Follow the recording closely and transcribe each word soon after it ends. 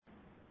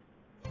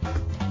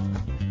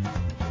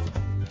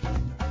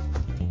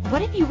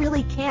what if you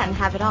really can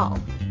have it all?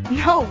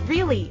 No,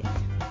 really.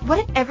 What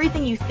if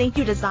everything you think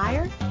you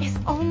desire is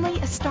only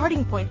a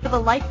starting point for the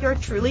life you're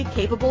truly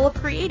capable of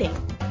creating?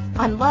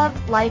 On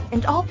Love, Life,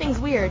 and All Things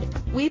Weird,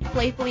 we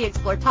playfully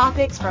explore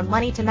topics from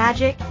money to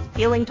magic,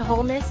 healing to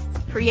wholeness,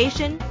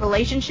 creation,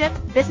 relationship,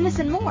 business,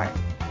 and more.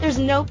 There's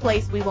no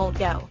place we won't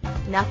go.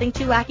 Nothing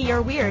too wacky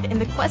or weird in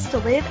the quest to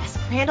live as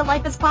grand a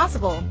life as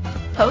possible.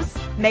 Hosts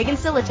Megan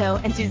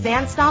Silito and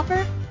Suzanne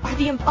Stoffer are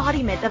the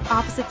embodiment of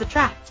opposites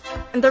attract,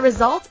 and the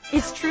result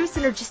is true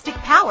synergistic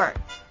power.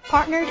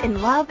 Partnered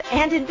in love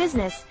and in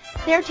business,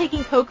 they're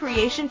taking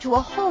co-creation to a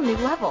whole new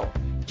level.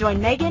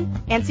 Join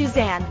Megan and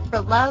Suzanne for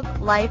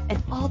Love, Life,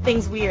 and All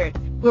Things Weird,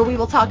 where we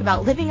will talk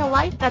about living a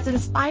life that's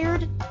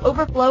inspired,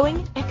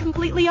 overflowing, and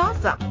completely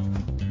awesome.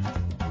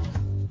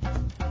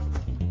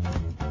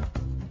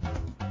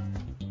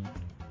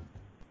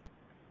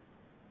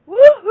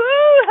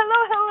 Woohoo!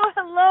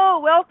 Hello.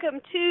 Welcome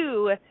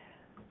to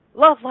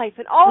Love, Life,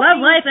 and All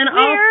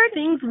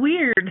Things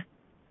Weird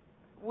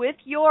with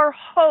your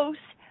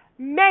hosts,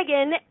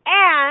 Megan,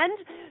 and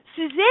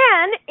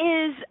Suzanne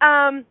is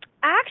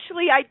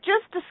actually, I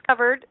just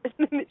discovered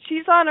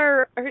she's on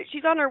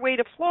her way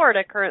to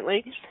Florida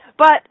currently,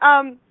 but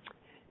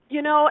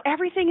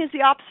everything is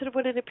the opposite of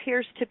what it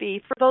appears to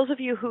be. For those of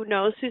you who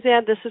know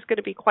Suzanne, this is going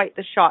to be quite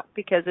the shock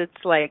because it's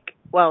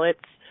it's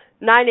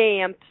 9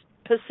 a.m.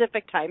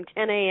 Pacific time,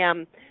 10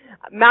 a.m.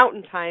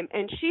 Mountain time,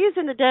 and she is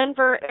in the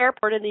Denver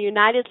airport in the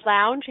United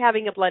Lounge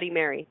having a Bloody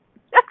Mary.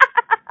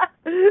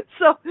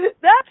 So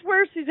that's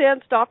where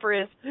Suzanne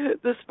Stoffer is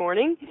this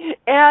morning.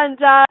 And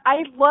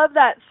I love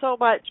that so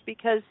much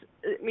because,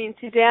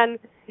 Suzanne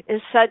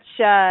is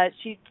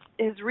she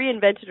has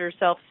reinvented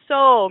herself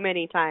so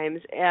many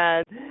times.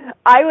 And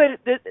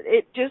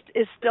it just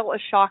is still a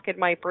shock in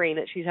my brain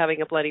that she's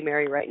having a Bloody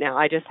Mary right now,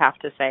 I just have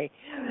to say.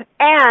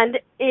 And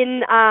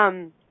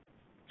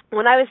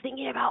when I was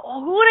thinking about,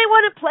 who do I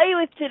want to play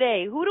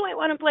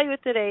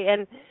with today?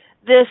 And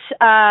this,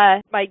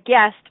 my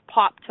guest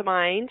popped to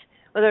mind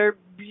with her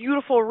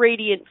beautiful,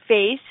 radiant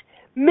face,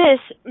 Miss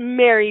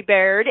Mary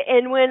Baird.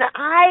 And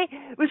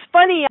it was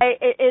funny,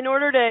 in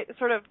order to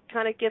sort of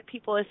kind of give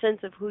people a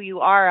sense of who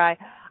you are,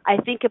 I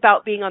think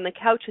about being on the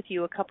couch with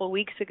you a couple of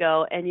weeks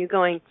ago and you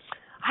going,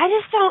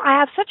 I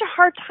have such a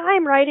hard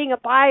time writing a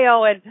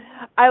bio. And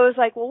I was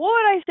like, well, what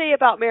would I say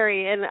about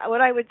Mary? And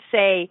what I would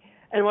say,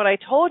 and what I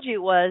told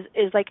you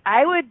is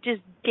I would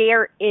just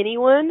dare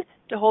anyone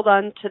to hold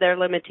on to their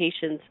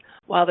limitations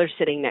while they're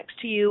sitting next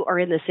to you or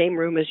in the same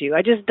room as you.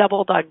 I just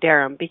double dog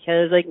dare them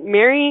because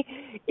Mary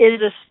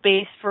is a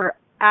space for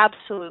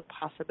absolute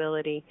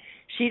possibility.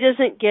 She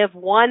doesn't give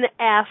one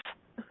F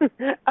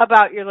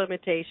about your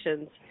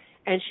limitations,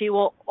 and she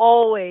will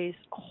always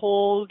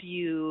hold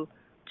you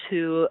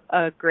to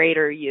a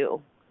greater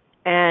you.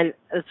 And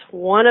it's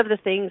one of the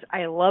things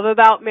I love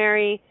about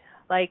Mary.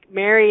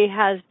 Mary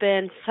has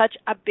been such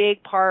a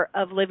big part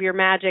of Live Your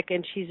Magic,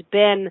 and she's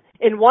been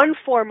in one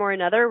form or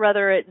another,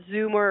 whether it's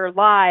Zoom or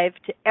live,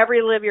 to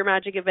every Live Your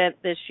Magic event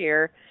this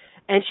year,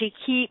 and she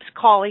keeps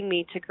calling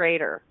me to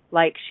greater.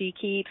 She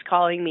keeps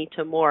calling me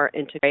to more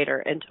and to greater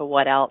and to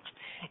what else.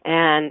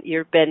 And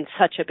you've been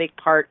such a big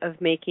part of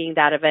making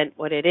that event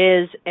what it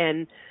is,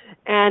 and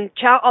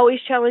always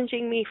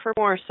challenging me for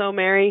more. So,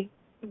 Mary,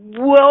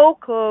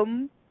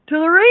 welcome to the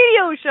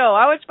radio show.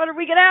 How much fun are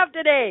we going to have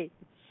today?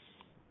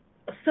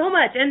 So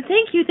much, and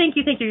thank you.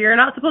 You're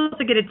not supposed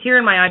to get a tear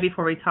in my eye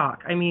before we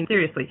talk.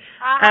 Seriously.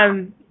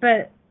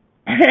 But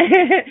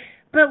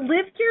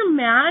Live Your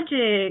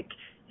Magic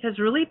has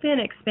really been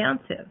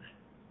expansive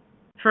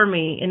for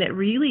me, and it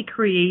really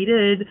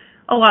created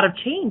a lot of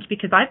change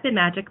because I've been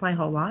magic my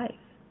whole life,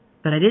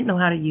 but I didn't know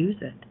how to use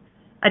it.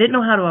 I didn't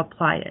know how to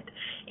apply it.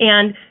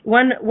 And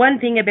one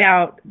thing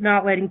about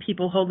not letting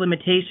people hold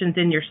limitations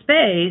in your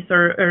space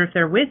or if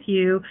they're with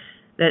you,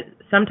 that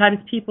sometimes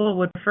people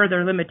would prefer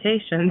their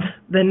limitations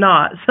than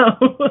not. So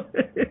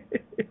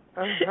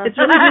it's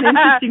really been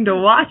interesting to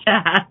watch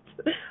at.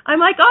 I'm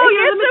like,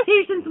 your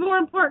limitation's more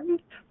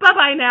important.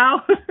 Bye-bye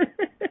now.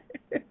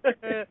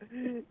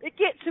 It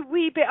gets a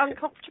wee bit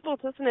uncomfortable,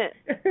 doesn't it?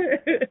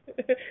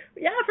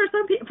 Yeah, for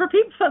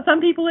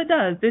some people it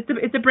does.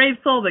 It's a brave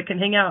soul that can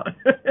hang out.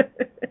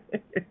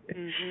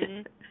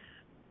 Mm-hmm.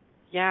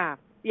 Yeah,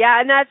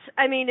 and that's.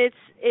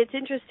 It's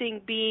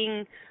interesting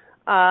being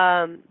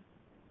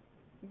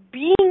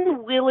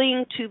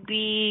willing to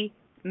be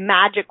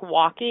magic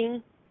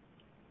walking,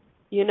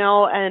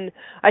 and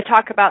I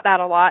talk about that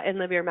a lot in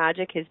Live Your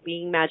Magic, is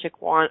being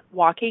magic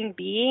walking,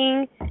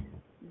 being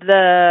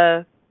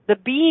the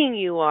being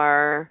you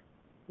are,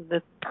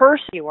 the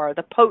person you are,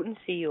 the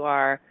potency you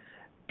are,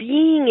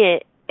 being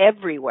it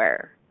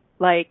everywhere,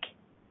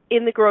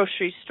 in the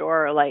grocery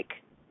store,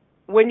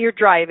 when you're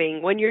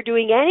driving, when you're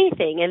doing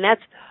anything. And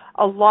that's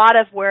a lot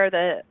of where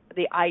the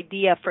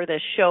idea for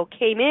this show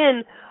came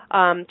in.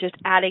 Just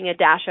adding a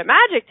dash of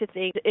magic to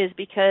things is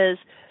because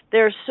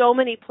there's so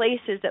many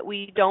places that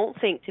we don't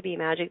think to be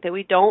magic, that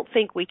we don't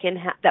think we can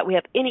that we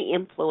have any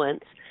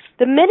influence.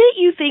 The minute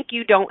you think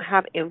you don't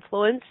have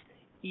influence,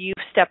 you've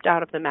stepped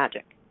out of the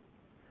magic.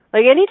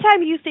 Like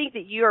anytime you think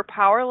that you are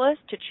powerless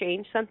to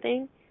change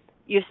something,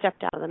 you've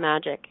stepped out of the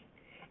magic.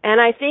 And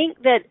I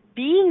think that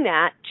being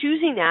that,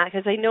 choosing that,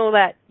 because I know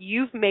that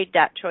you've made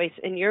that choice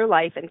in your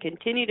life and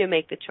continue to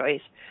make the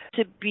choice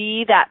to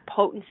be that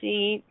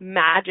potency,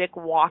 magic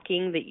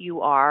walking that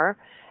you are.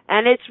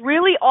 And it's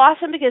really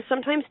awesome because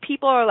sometimes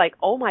people are like,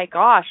 oh my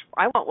gosh,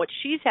 I want what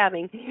she's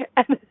having.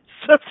 And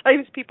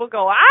sometimes people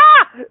go,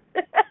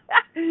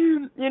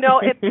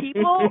 if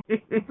people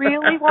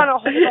really want to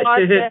hold on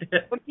to,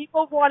 when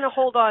people want to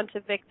hold on to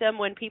victim,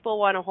 when people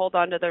want to hold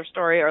on to their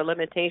story or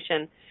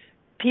limitation,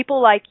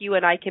 people like you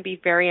and I can be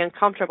very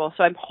uncomfortable.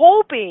 So I'm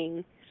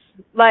hoping,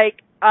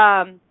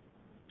 I'm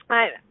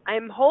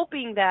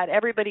hoping that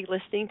everybody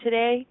listening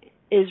today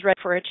is ready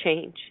for a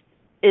change,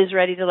 is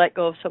ready to let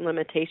go of some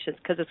limitations,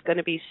 because it's going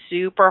to be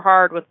super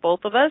hard with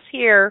both of us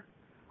here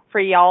for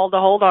y'all to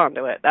hold on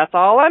to it. That's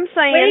all I'm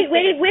saying.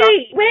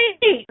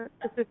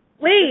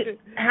 Wait.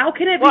 How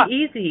can it be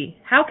easy?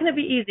 How can it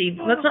be easy?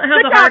 Let's not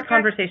have the hard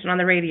conversation on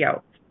the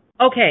radio.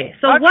 Okay,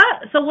 so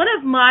one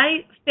of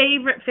my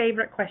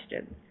favorite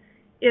questions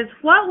is,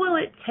 what will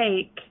it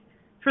take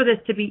for this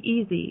to be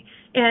easy?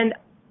 And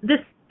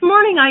this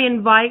morning I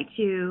invite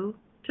you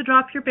to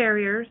drop your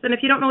barriers. And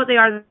if you don't know what they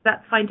are,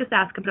 that's fine. Just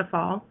ask them to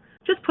fall.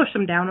 Just push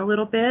them down a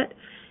little bit.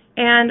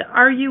 And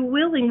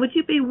would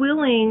you be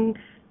willing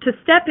to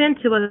step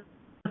into a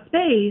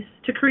space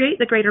to create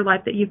the greater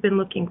life that you've been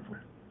looking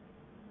for?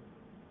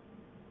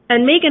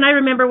 And Megan, I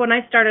remember when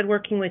I started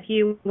working with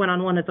you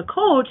one-on-one as a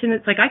coach, and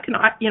it's like I'm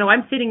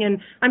sitting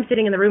in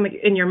the room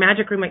in your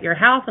magic room at your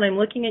house, and I'm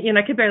looking at you, and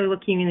I could barely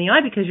look you in the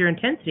eye because your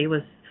intensity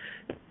was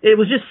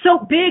just so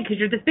big, because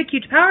you're this big,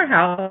 huge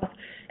powerhouse.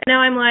 And now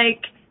I'm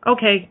like,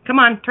 okay, come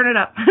on, turn it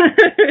up.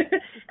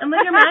 And then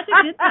your magic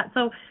did that.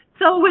 So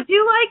would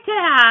you like to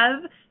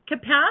have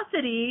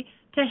capacity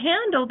to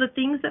handle the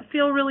things that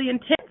feel really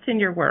intense in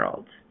your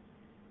world?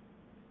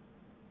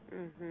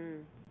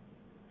 Mm-hmm.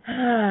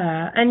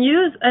 And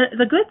use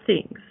the good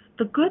things,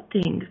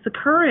 the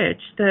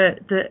courage,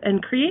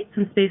 and create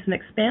some space and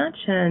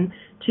expansion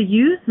to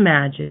use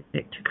magic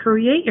to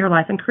create your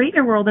life and create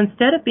your world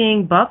instead of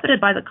being buffeted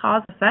by the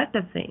cause effect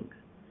of things.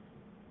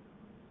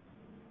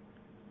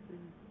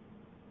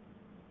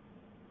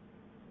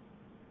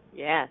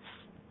 Yes.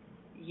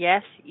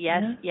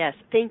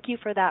 Thank you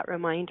for that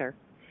reminder.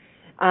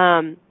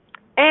 And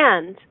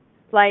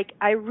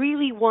I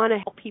really want to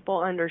help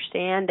people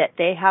understand that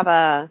they have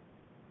a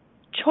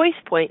choice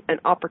point, an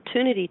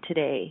opportunity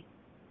today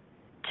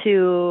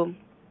to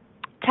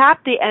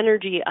tap the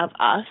energy of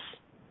us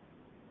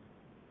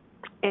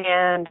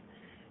and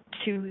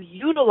to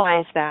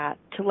utilize that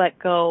to let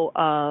go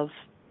of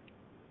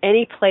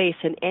any place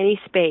and any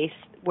space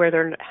where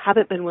they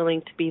haven't been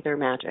willing to be their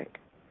magic,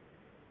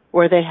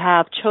 where they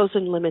have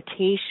chosen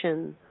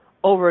limitation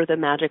over the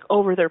magic,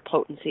 over their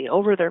potency,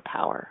 over their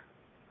power.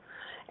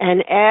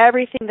 And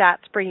everything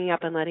that's bringing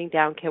up and letting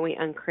down, can we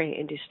uncreate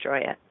and destroy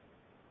it?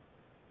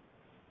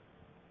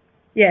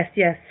 Yes.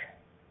 Yes?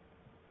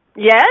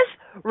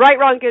 Right,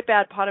 wrong, good,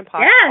 bad, pot and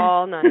pot. Yes.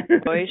 All night.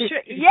 Boys,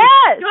 sure.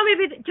 Yes. Do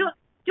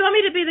you want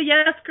me to be the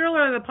yes girl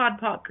or the pod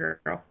pop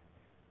girl?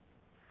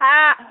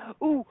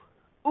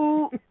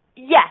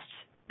 Yes.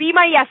 Be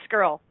my yes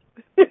girl.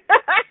 Only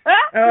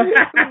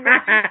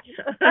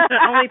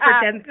for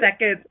 10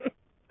 seconds.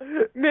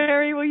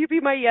 Mary, will you be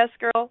my yes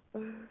girl?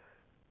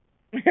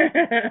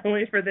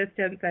 Only for this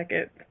 10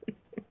 seconds.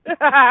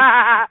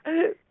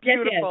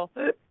 Beautiful.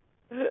 Yes.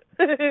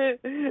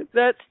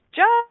 That's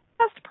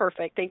just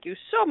perfect. Thank you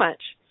so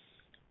much.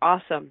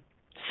 Awesome.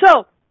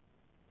 So,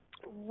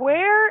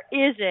 where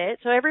is it?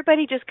 So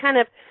everybody just kind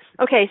of,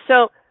 okay,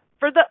 so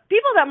for the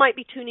people that might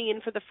be tuning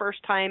in for the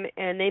first time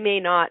and they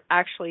may not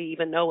actually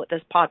even know what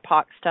this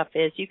PodPoc stuff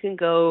is, you can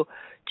go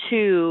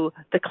to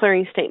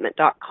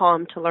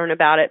theclearingstatement.com to learn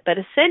about it. But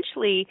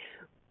essentially,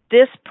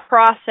 this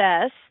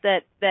process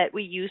that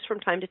we use from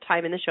time to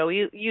time in the show,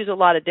 we use a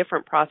lot of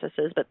different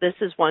processes, but this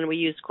is one we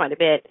use quite a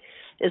bit,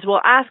 is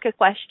we'll ask a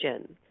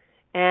question.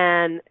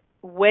 And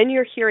when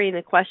you're hearing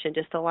the question,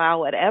 just allow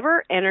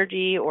whatever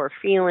energy or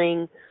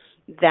feeling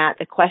that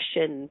the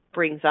question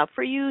brings up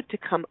for you to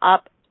come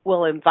up.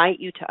 We'll invite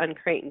you to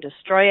uncreate and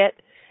destroy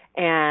it.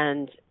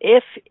 And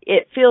if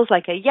it feels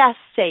like a yes,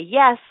 say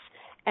yes.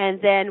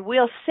 And then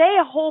we'll say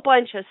a whole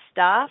bunch of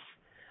stuff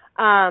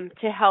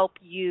to help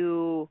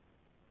you.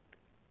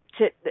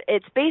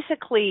 It's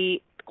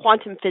basically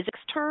quantum physics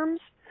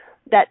terms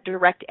that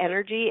direct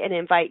energy and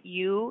invite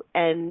you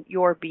and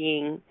your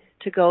being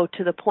to go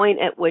to the point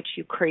at which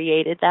you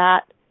created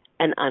that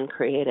and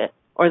uncreate it,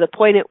 or the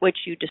point at which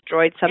you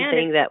destroyed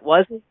something that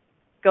wasn't.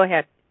 Go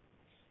ahead.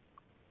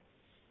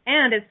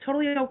 And it's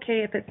totally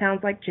okay if it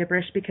sounds like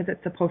gibberish, because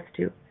it's supposed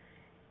to.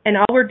 And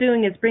all we're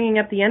doing is bringing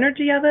up the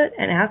energy of it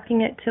and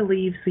asking it to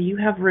leave so you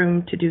have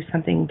room to do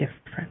something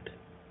different.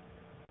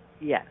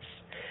 Yes.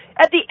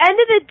 At the end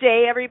of the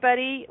day,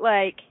 everybody,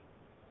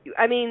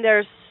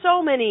 there's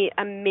so many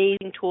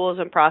amazing tools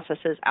and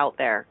processes out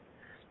there.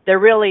 There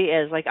really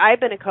is. I've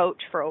been a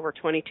coach for over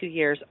 22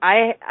 years.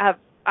 I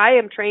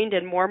am trained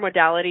in more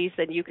modalities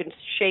than you can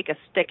shake a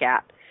stick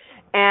at.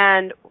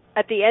 And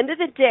at the end of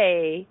the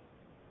day,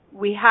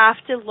 we have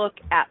to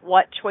look at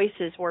what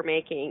choices we're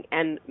making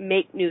and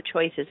make new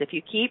choices. If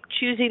you keep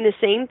choosing the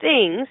same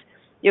things,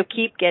 you'll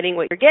keep getting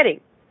what you're getting.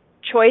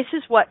 Choice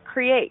is what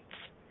creates.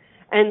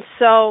 And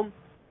so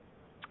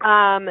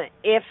and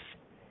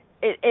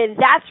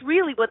that's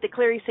really what the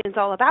clearing statement is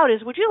all about,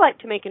 is would you like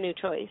to make a new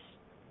choice?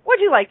 Would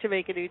you like to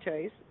make a new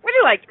choice? Would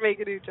you like to make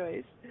a new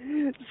choice?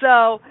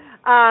 So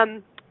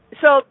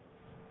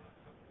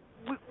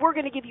we're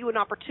going to give you an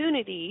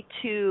opportunity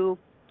to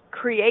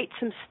create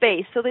some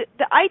space. So the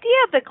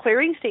idea of the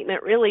clearing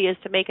statement really is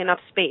to make enough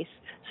space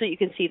so you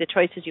can see the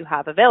choices you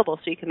have available,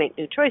 so you can make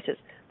new choices.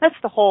 That's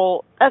the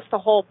whole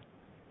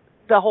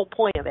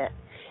point of it.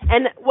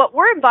 And what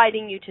we're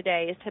inviting you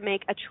today is to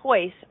make a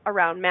choice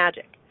around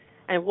magic.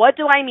 And what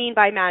do I mean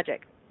by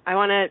magic? I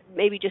want to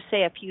maybe just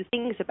say a few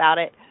things about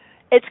it.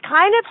 It's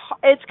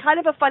kind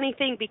of a funny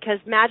thing, because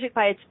magic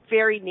by its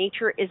very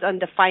nature is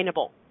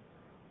undefinable.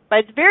 By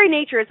its very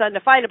nature, it's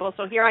undefinable,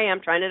 so here I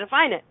am trying to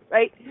define it,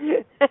 right?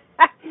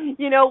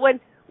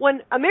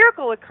 When a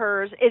miracle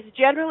occurs, it's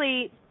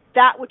generally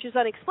that which is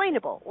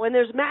unexplainable. When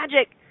there's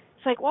magic,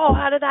 it's like, whoa,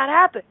 how did that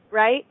happen,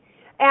 right?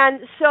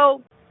 And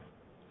so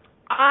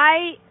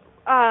my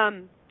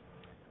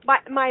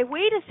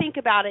way to think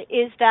about it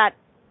is that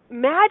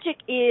magic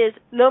is,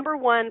 number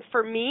one,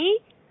 for me,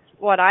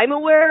 what I'm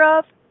aware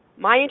of,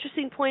 my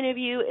interesting point of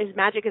view is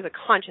magic is a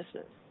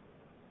consciousness.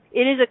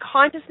 It is a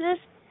consciousness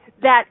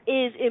that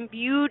is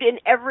imbued in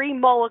every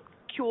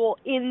molecule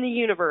in the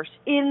universe,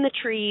 in the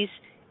trees,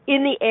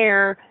 in the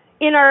air,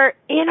 in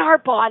our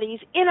bodies,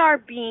 in our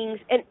beings,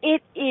 and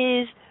it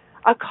is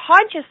a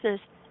consciousness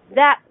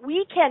that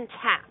we can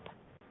tap,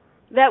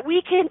 that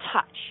we can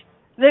touch,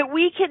 that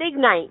we can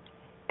ignite,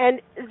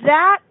 and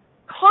that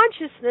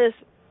consciousness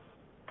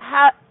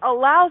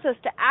allows us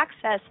to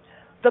access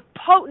the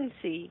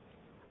potency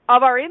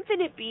of our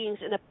infinite beings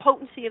and the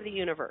potency of the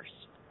universe.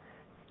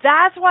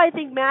 That's why I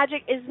think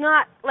magic is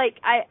not like,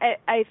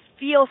 I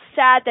feel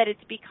sad that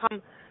it's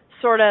become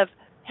sort of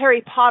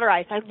Harry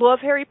Potterized. I love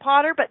Harry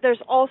Potter, but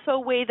there's also a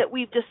way that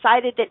we've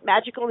decided that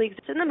magic only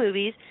exists in the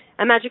movies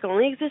and magic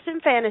only exists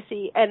in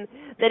fantasy, and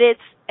that it's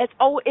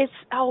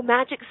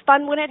magic's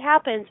fun when it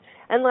happens.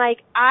 And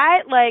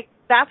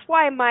that's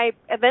why my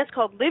event's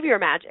called Live Your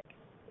Magic.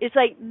 It's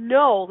like,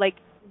 no,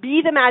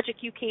 be the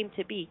magic you came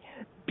to be.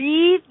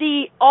 Be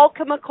the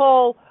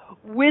alchemical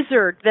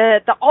wizard,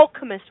 the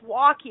alchemist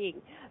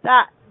walking,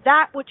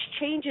 that which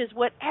changes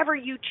whatever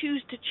you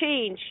choose to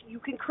change. You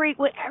can create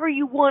whatever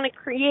you want to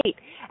create.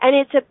 And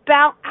it's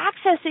about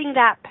accessing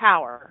that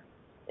power.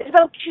 It's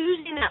about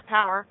choosing that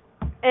power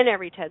in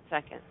every 10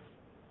 seconds.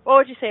 What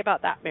would you say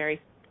about that,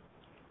 Mary?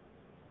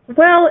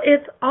 Well,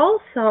 it's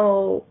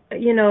also,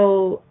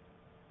 the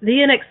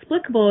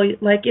inexplicable,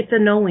 it's a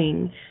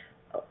knowing.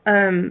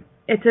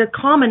 It's a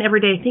common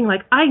everyday thing.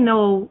 I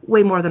know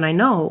way more than I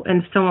know.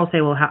 And someone will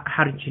say, well,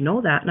 how did you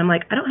know that? And I'm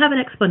like, I don't have an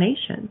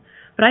explanation,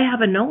 but I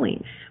have a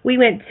knowing. We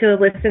went to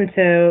listen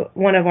to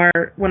one of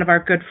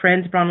our good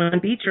friends,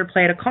 Bronwyn Beecher,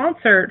 play at a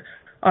concert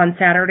on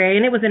Saturday,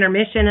 and it was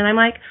intermission. And I'm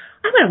like,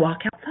 I'm going to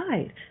walk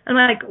outside. I'm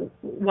like,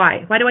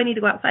 why? Why do I need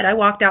to go outside? I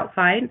walked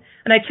outside,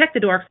 and I checked the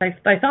door because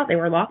I thought they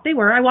were locked. They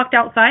were. I walked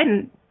outside,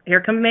 and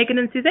here come Megan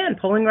and Suzanne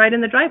pulling right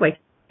in the driveway.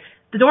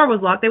 The door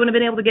was locked. They wouldn't have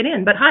been able to get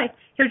in. But hi,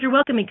 here's your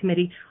welcoming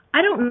committee.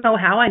 I don't know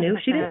how I knew.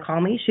 She didn't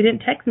call me. She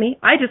didn't text me.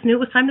 I just knew it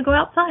was time to go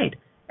outside.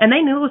 And they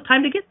knew it was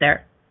time to get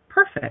there.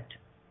 Perfect.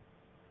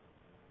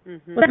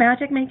 Mm-hmm. Was that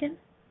magic, Megan?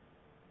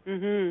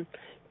 Mm-hmm.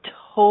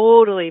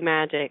 Totally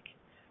magic.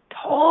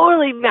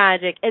 Totally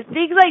magic. And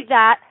things like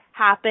that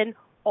happen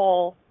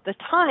all the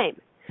time.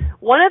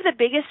 One of the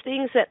biggest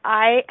things that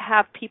I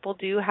have people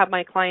do, have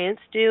my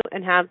clients do,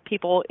 and have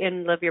people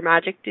in Live Your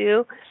Magic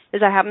do,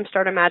 is I have them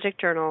start a magic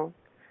journal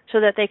so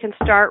that they can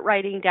start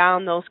writing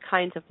down those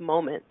kinds of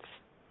moments,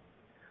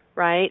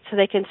 right? So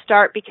they can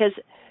start, because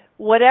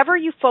whatever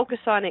you focus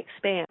on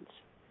expands.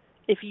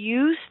 If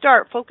you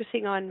start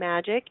focusing on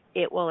magic,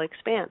 it will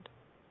expand.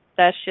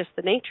 That's just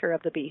the nature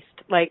of the beast.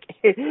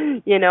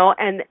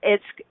 And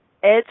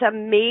it's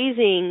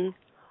amazing,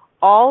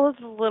 all of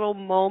the little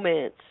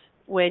moments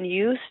when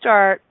you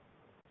start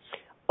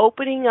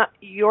opening up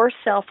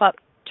yourself up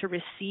to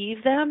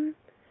receive them,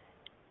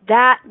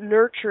 that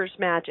nurtures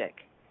magic.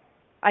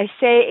 I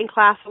say in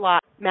class a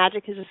lot,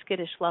 magic is a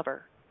skittish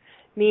lover,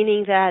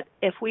 meaning that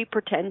if we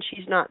pretend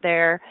she's not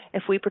there,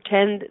 if we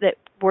pretend that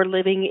we're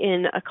living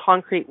in a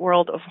concrete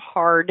world of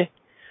hard,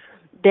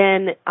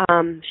 then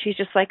she's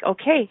just like,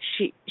 okay,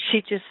 she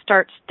just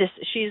starts,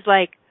 she's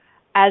like,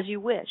 as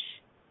you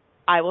wish,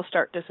 I will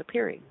start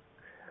disappearing,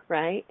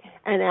 right?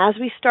 And as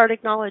we start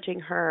acknowledging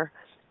her,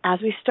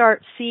 as we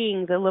start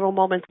seeing the little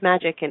moments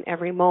magic in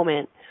every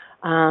moment,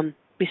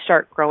 we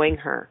start growing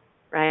her,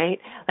 right?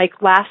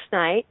 Like last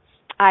night,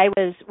 I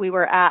was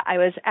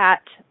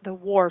at the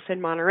wharf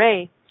in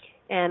Monterey,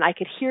 and I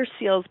could hear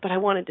seals, but I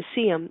wanted to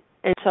see them.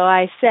 And so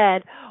I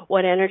said,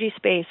 what energy,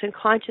 space, and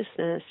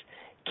consciousness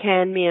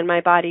can me and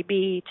my body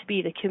be to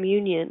be the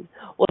communion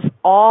with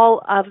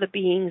all of the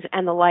beings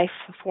and the life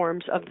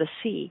forms of the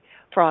sea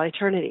for all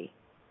eternity?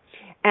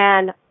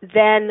 And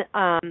then,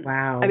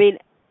 wow. I mean,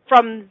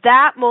 from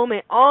that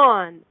moment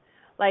on,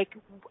 like,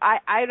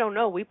 I don't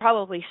know, we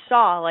probably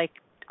saw like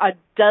a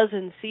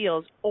dozen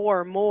seals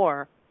or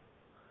more,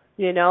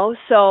 you know?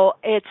 So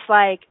it's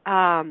like,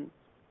 and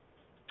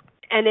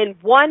in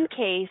one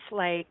case,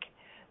 like,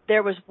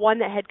 there was one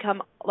that had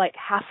come like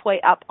halfway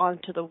up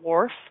onto the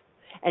wharf,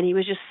 and he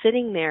was just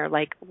sitting there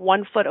like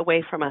 1 foot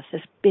away from us,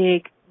 this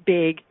big,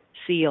 big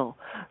seal,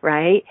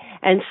 right?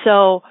 And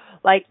so,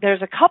 like,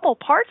 there's a couple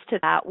parts to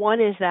that.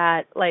 One is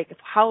that, like,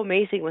 how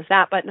amazing was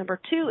that? But number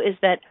two is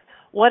that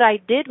what I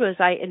did was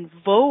I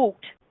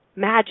invoked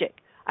magic.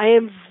 I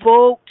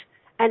invoked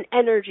an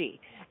energy.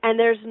 And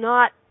there's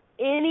not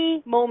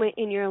any moment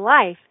in your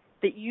life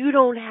that you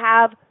don't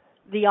have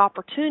the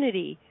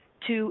opportunity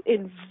to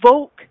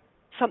invoke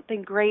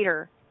something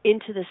greater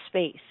into the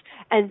space.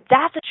 And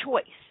that's a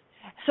choice.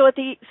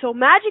 So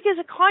magic is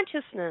a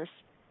consciousness,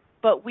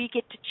 but we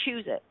get to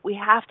choose it. We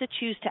have to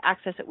choose to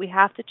access it. We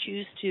have to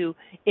choose to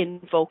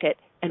invoke it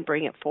and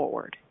bring it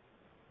forward.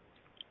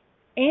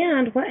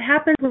 And what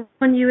happens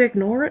when you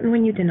ignore it and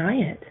when you deny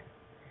it?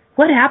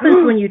 What happens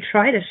when you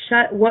try to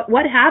shut...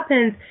 What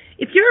happens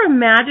if you're a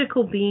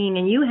magical being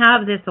and you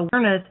have this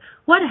awareness?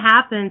 What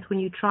happens when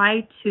you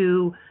try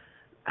to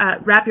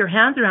wrap your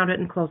hands around it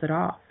and close it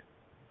off?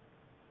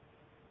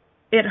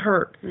 It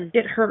hurts.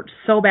 It hurts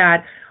so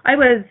bad. I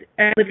was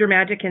at Live Your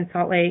Magic in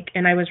Salt Lake,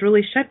 and I was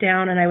really shut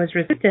down, and I was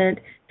resistant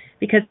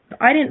because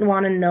I didn't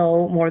want to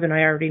know more than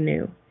I already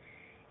knew.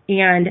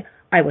 And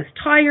I was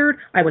tired.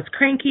 I was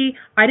cranky.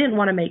 I didn't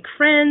want to make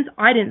friends.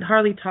 I didn't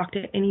hardly talk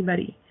to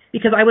anybody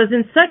because I was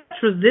in such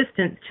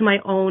resistance to my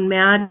own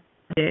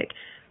magic.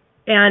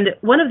 And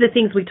one of the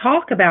things we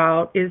talk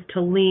about is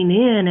to lean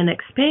in and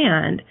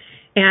expand.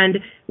 And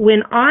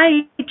when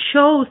I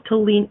chose to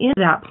lean into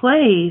that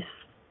place,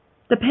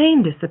 the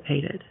pain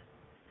dissipated.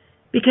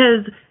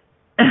 Because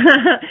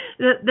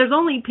there's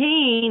only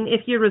pain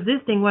if you're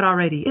resisting what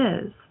already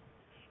is.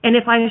 And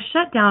if I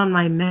shut down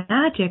my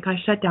magic, I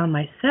shut down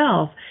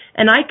myself,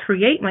 and I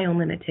create my own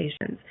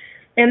limitations.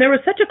 And there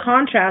was such a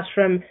contrast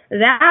from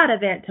that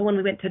event to when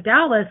we went to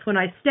Dallas, when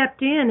I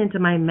stepped into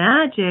my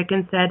magic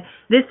and said,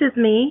 this is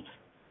me,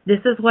 this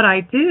is what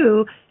I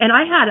do. And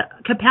I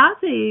had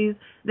capacities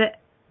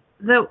that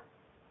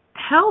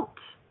helped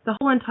the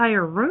whole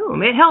entire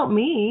room. It helped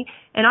me,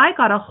 and I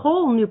got a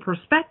whole new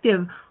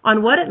perspective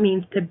on what it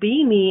means to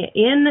be me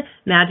in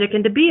magic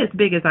and to be as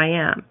big as I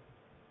am.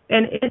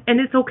 And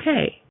it's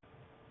okay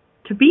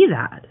to be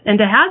that and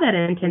to have that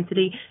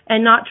intensity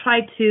and not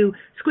try to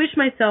squish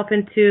myself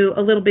into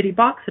a little bitty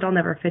box that I'll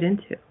never fit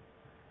into.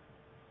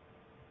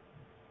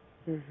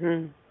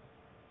 Mhm.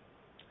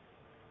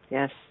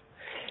 Yes.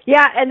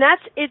 Yeah, and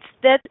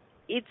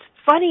it's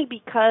funny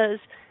because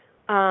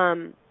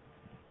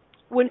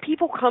when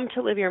people come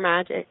to Live Your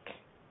Magic,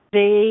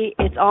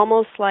 it's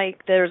almost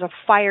like there's a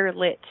fire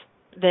lit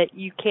that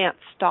you can't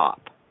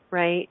stop,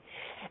 right?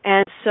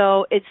 And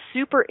so it's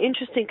super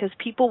interesting because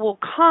people will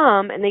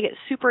come and they get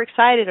super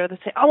excited, or they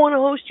say, I want to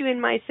host you in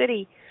my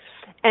city.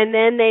 And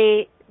then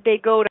they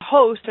go to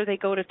host, or they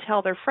go to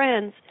tell their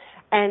friends,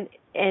 and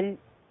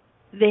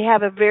they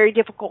have a very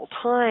difficult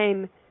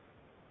time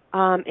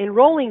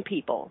enrolling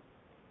people.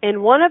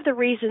 And one of the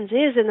reasons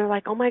is, and they're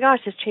like, oh my gosh,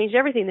 this changed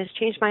everything. This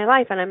changed my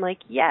life. And I'm like,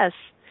 yes,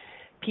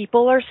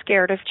 people are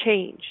scared of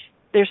change.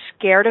 They're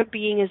scared of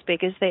being as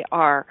big as they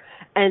are.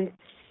 And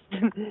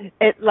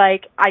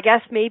I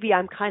guess maybe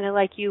I'm kind of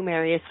like you,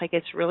 Mary. It's like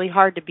it's really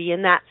hard to be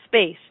in that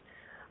space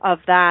of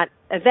that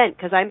event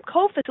because I'm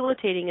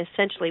co-facilitating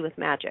essentially with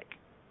magic.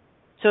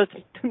 So it's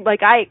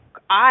like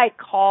I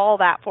call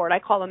that forward. I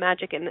call the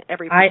magic in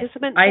every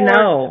participant. I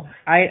know.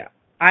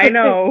 I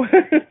know.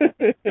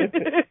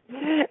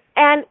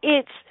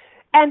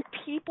 and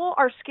people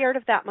are scared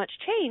of that much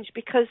change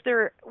because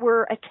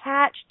we're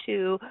attached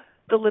to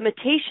the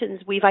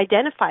limitations we've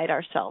identified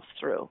ourselves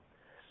through.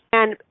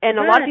 And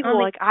a lot of people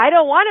are like, I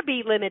don't want to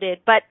be limited,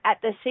 but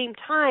at the same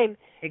time,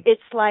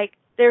 it's like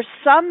there's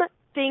some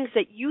things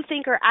that you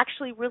think are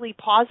actually really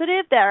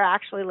positive that are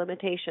actually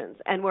limitations,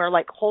 and we're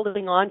like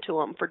holding on to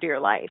them for dear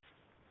life.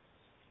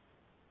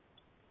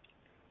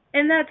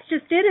 And that's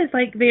just it. Is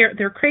like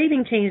they're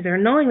craving change. They're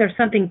knowing there's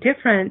something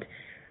different,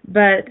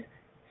 but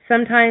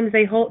sometimes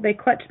they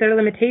clutch their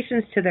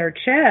limitations to their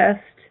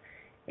chest.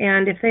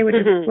 And if they would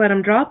just let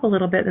them drop a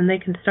little bit, then they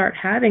can start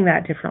having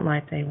that different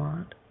life they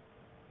want.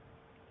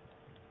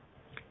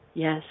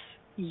 Yes.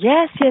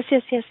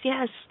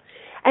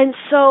 And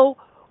so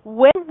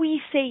when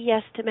we say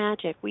yes to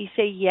magic, we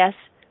say yes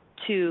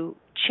to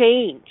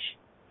change.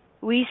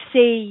 We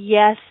say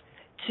yes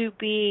to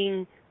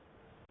being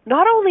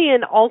not only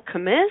an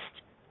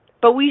alchemist,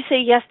 but we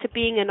say yes to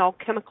being an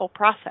alchemical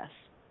process.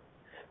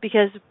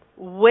 Because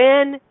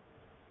when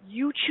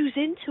you choose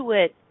into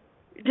it,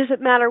 it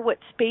doesn't matter what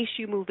space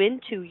you move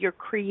into, you're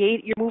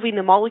moving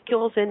the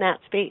molecules in that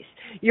space.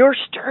 You're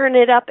stirring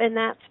it up in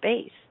that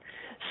space.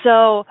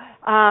 So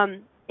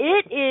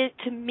it is,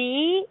 to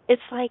me,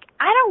 it's like,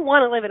 I don't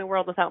want to live in a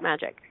world without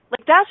magic.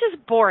 Like, that's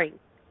just boring,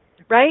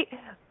 right?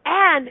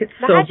 And it's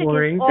magic so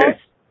boring. is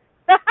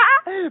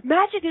also,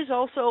 Magic is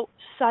also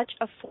such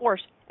a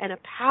force and a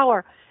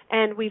power,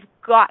 and we've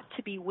got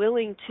to be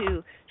willing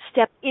to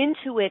step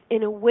into it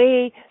in a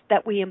way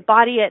that we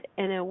embody it,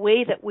 in a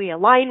way that we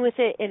align with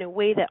it, in a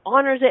way that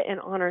honors it and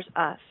honors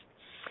us.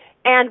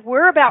 And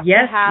we're about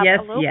to have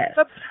a little bit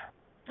of a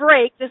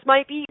break. This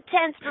might be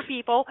intense for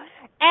people.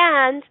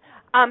 And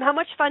how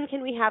much fun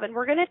can we have? And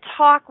we're going to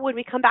talk when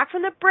we come back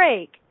from the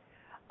break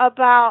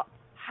about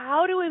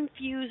how to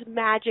infuse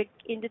magic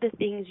into the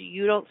things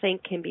you don't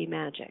think can be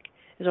magic.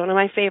 It's one of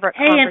my favorite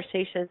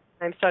conversations.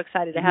 I'm so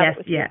excited to have it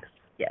with you.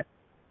 Yes.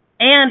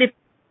 And if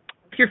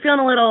you're feeling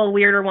a little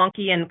weird or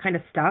wonky and kind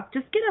of stuck,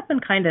 just get up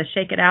and kind of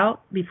shake it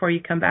out before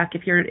you come back.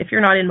 If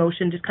you're not in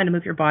motion, just kind of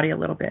move your body a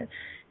little bit.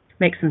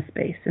 Make some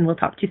space, and we'll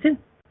talk to you soon.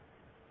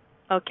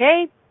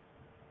 Okay.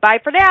 Bye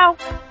for now.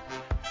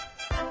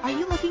 Are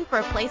you looking for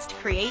a place to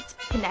create,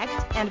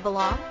 connect, and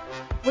belong?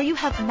 Where you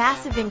have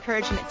massive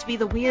encouragement to be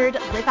the weird,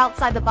 live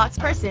outside the box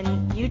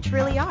person you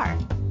truly are.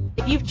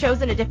 If you've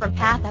chosen a different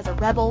path as a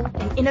rebel,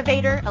 an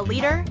innovator, a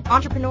leader,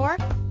 entrepreneur,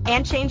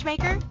 and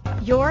changemaker,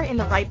 you're in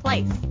the right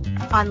place.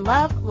 On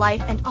Love,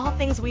 Life, and All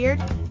Things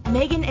Weird,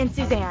 Megan and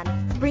Suzanne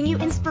bring you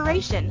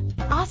inspiration,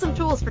 awesome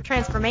tools for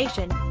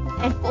transformation,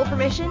 and full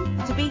permission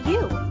to be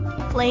you.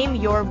 Claim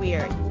your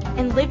weird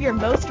and live your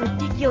most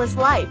ridiculous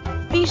life.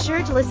 Be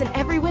sure to listen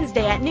every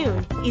Wednesday at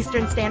noon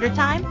Eastern Standard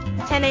Time,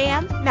 10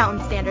 a.m.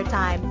 Mountain Standard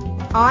Time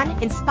on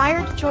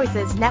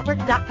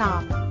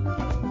InspiredChoicesNetwork.com.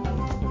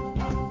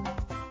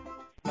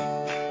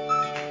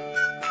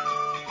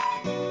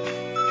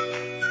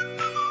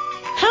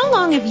 How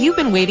long have you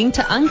been waiting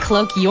to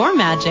uncloak your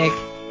magic?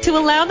 To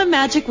allow the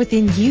magic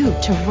within you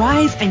to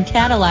rise and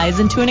catalyze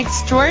into an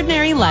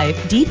extraordinary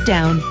life deep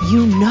down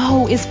you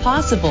know is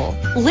possible.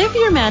 Live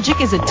Your Magic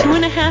is a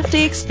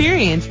 2.5-day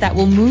experience that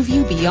will move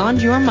you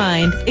beyond your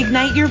mind,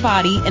 ignite your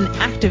body, and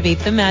activate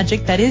the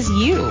magic that is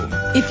you.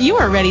 If you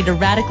are ready to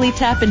radically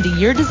tap into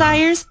your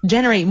desires,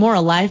 generate more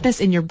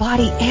aliveness in your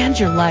body and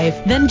your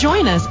life, then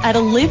join us at a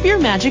Live Your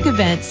Magic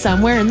event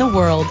somewhere in the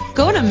world.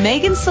 Go to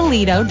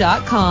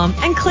megansillito.com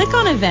and click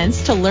on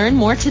events to learn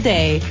more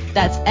today.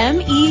 That's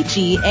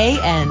MEGANSILLITO.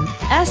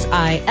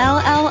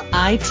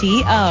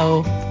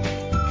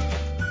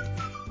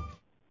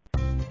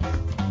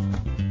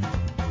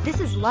 This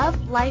is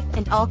Love, Life,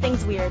 and All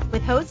Things Weird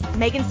with hosts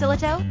Megan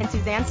Sillito and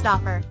Suzanne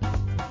Stoffer.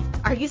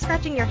 Are you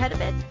scratching your head a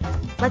bit?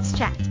 Let's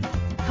chat.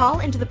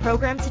 Call into the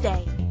program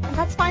today, and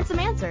let's find some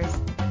answers.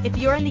 If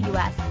you're in the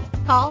U.S.,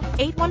 call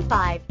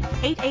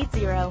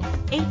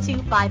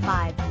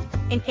 815-880-8255.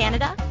 In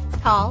Canada,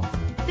 call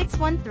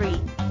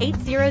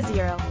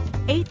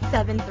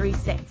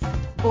 613-800-8736.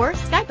 Or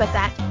Skype us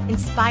at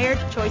Inspired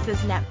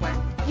Choices Network.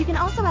 You can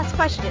also ask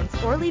questions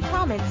or leave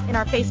comments in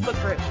our Facebook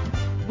group,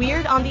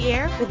 Weird on the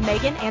Air with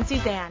Megan and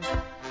Suzanne.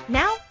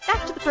 Now,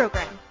 back to the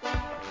program.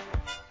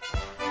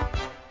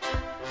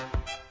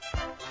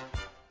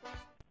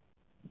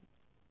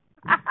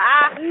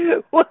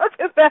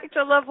 Welcome back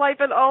to Love, Life,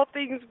 and All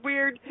Things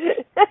Weird.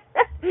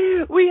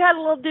 We had a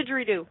little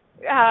didgeridoo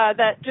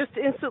that just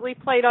instantly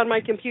played on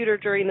my computer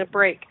during the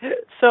break.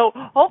 So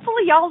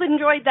hopefully y'all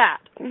enjoyed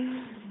that.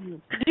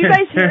 Did you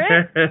guys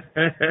hear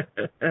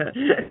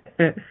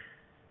it?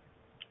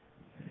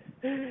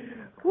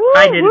 Woo,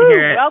 I didn't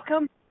hear it.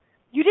 Welcome.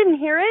 You didn't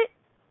hear it?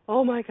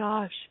 Oh my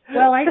gosh.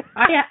 Well, I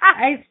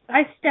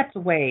stepped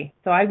away,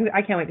 so I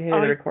can't wait to hear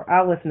the record.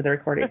 I'll listen to the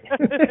recording.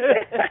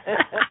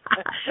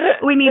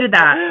 We needed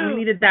that. We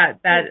needed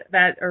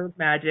that herb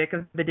magic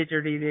of the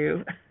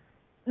didgeridoo.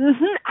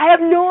 I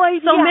have no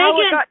idea how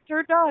it got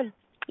turned on.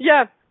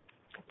 Yeah.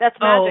 That's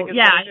magic. Oh,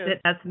 yeah,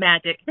 that's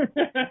magic.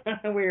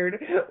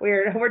 Weird.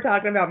 We're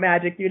talking about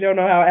magic. You don't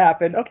know how it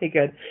happened. Okay,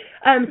 good.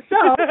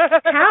 So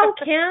how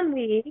can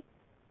we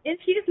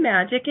infuse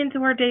magic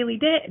into our day to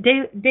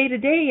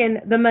day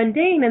and the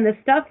mundane and the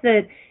stuff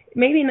that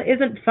maybe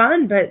isn't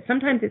fun, but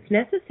sometimes it's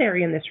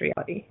necessary in this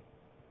reality?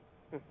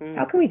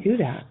 How can we do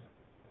that?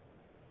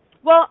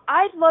 Well,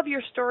 I'd love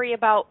your story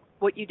about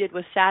what you did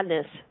with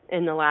sadness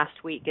in the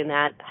last week and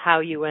that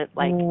how you went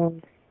how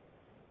you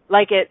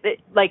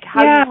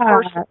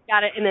first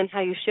got it and then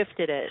how you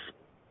shifted it.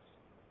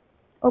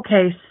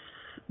 Okay, do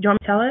you want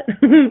me to tell it?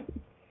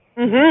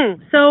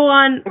 So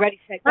on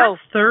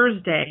last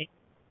Thursday,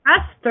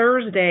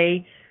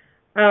 Thursday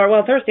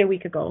a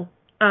week ago,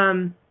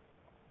 I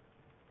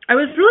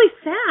was really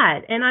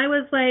sad, and I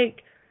was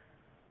like,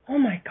 oh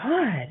my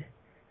God,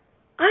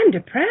 I'm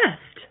depressed.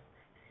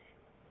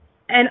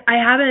 And I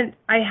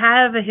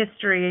have a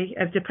history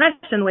of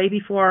depression way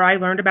before I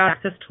learned about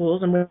Access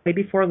Tools and way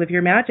before Live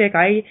Your Magic.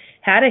 I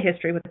had a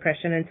history with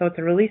depression, and so it's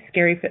a really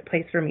scary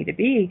place for me to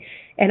be.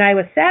 And I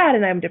was sad,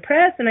 and I'm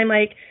depressed, and I'm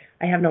like,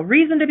 I have no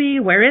reason to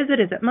be. Where is it?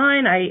 Is it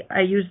mine?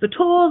 I used the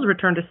tools,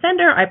 return to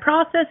sender. I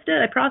processed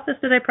it.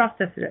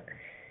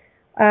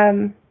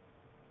 And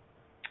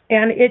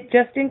it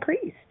just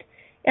increased.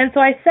 And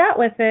so I sat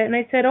with it, and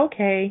I said,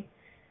 okay,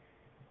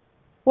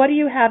 what do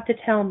you have to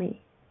tell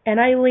me? And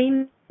I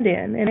leaned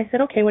in, and I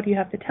said, okay, what do you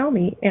have to tell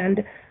me?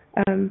 And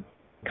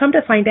come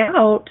to find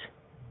out,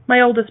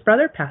 my oldest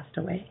brother passed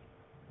away.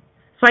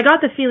 So I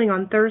got the feeling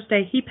on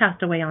Thursday. He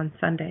passed away on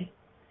Sunday.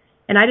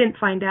 And I didn't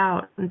find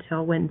out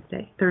until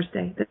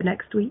Thursday, the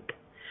next week.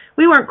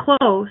 We weren't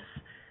close,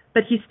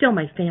 but he's still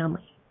my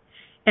family.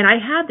 And I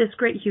had this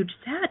great, huge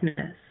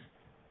sadness.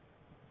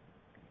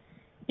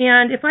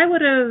 And if I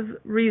would have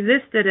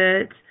resisted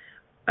it,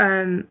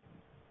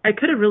 I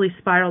could have really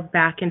spiraled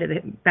back into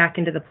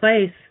the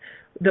place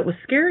that was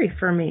scary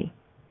for me.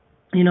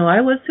 You know,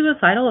 I was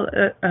suicidal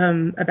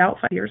about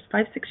 6 years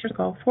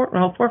ago. 4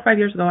 or 5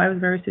 years ago, I was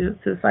very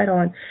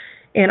suicidal,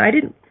 and I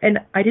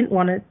didn't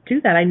want to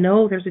do that. I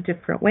know there's a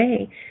different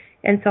way,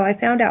 and so I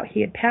found out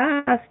he had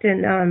passed,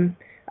 and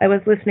I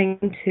was listening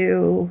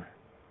to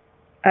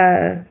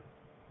a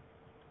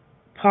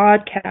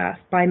podcast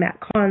by Matt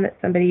Kahn that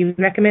somebody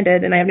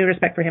recommended, and I have no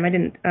respect for him. I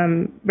didn't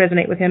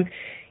resonate with him,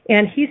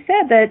 and he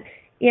said that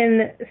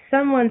in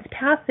someone's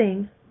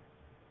passing,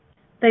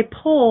 they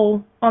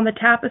pull on the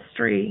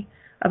tapestry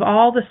of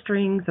all the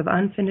strings of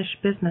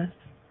unfinished business.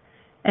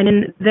 And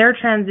in their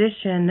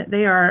transition,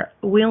 they are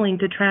willing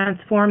to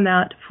transform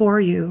that for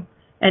you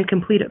and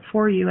complete it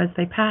for you as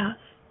they pass.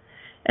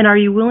 And are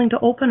you willing to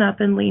open up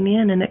and lean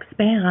in and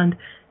expand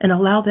and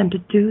allow them to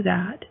do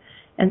that?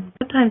 And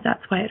sometimes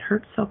that's why it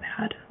hurts so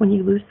bad when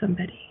you lose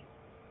somebody.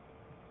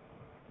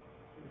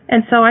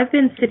 And so I've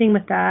been sitting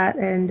with that,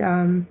 and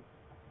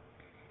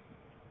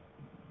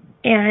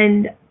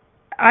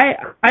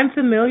I'm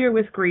familiar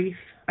with grief.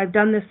 I've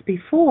done this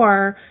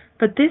before,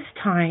 but this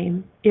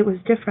time it was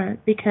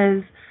different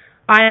because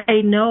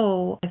I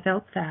know I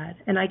felt sad,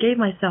 and I gave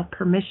myself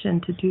permission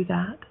to do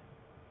that.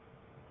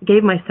 I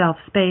gave myself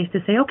space to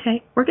say,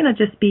 okay, we're going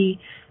to just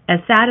be as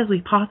sad as we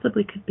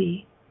possibly could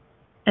be.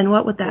 And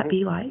what would that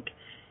be like?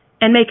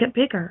 And make it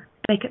bigger,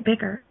 and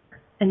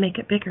make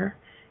it bigger.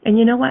 And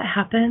you know what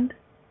happened?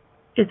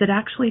 Is it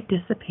actually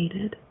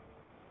dissipated.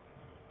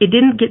 It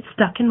didn't get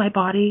stuck in my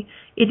body.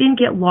 It didn't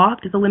get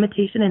locked as a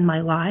limitation in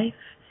my life.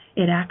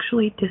 It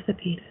actually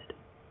dissipated.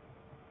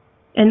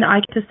 And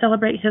I get to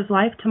celebrate his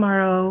life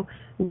tomorrow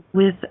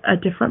with a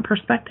different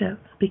perspective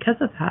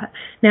because of that.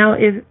 Now,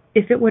 if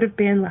it would have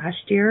been last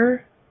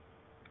year,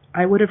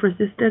 I would have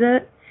resisted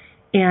it,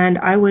 and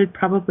I would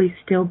probably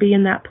still be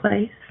in that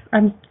place.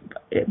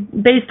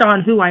 Based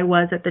on who I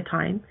was at the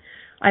time,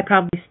 I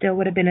probably still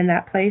would have been in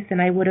that place,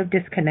 and I would have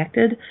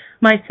disconnected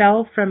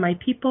myself from my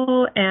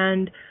people,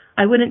 and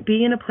I wouldn't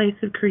be in a place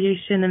of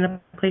creation and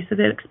a place of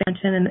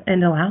expansion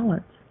and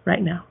allowance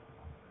right now.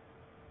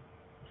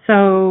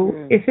 So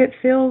if it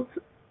feels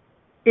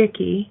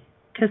icky,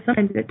 because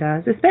sometimes it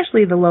does,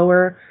 especially the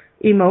lower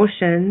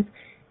emotions,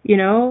 you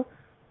know,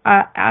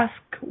 ask,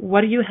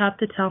 what do you have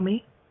to tell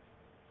me?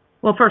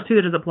 Well, first,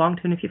 who does it belong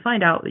to? And if you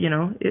find out, you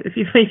know, if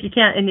you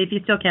can't, and if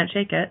you still can't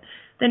shake it,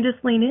 then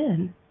just lean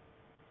in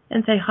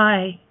and say,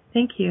 hi,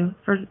 thank you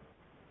for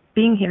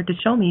being here to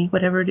show me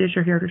whatever it is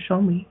you're here to show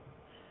me.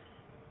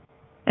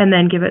 And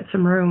then give it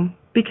some room.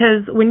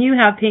 Because when you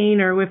have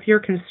pain, or if you're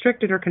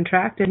constricted or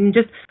contracted, and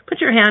just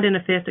put your hand in a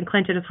fist and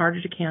clench it as hard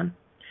as you can.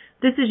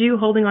 This is you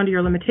holding on to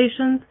your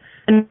limitations,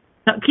 and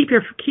keep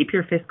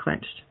your fist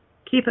clenched.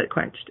 Keep it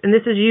clenched. And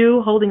this is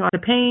you holding on to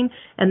pain,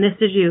 and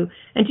this is you.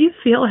 And do you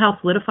feel how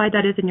solidified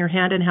that is in your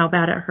hand and how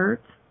bad it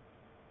hurts?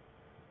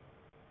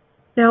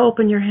 Now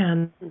open your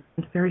hand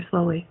very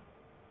slowly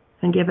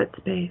and give it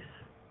space.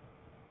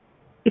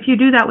 If you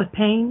do that with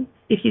pain,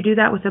 if you do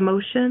that with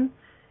emotion,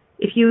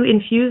 if you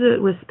infuse it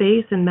with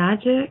space and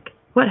magic,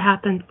 what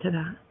happens to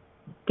that?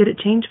 Did it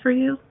change for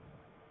you?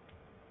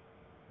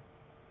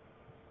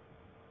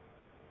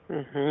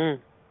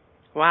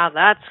 Wow,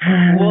 that's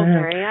cool,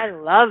 Mary. I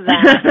love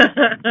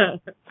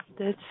that.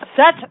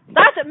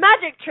 That's a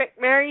magic trick,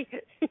 Mary.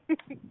 It is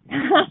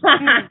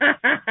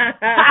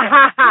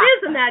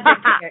a magic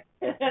trick.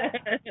 Let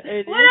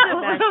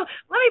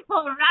me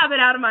pull a rabbit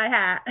out of my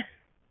hat.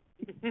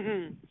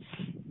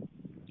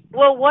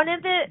 Well, one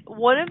of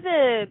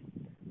the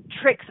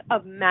tricks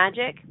of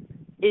magic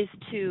is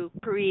to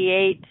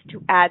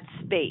add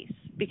space,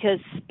 because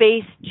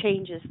space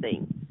changes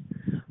things,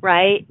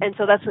 right? And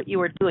so that's what you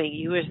were doing.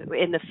 You were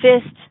in the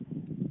fist,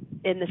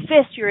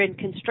 you're in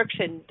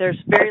constriction.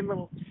 There's very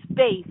little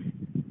space,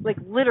 like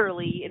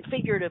literally and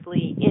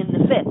figuratively in the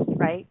fist,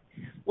 right?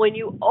 When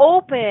you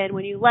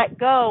let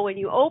go, when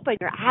you open,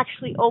 you're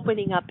actually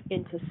opening up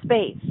into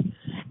space.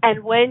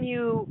 And when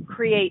you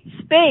create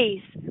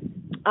space,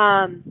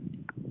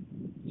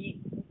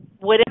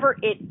 whatever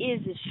it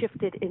is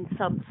shifted in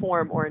some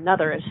form or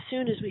another. As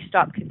soon as we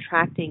stop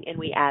contracting and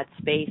we add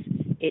space,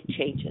 it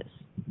changes.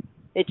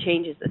 It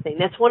changes the thing.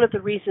 That's one of the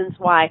reasons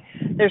why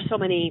there's so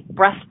many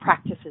breath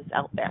practices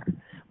out there.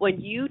 When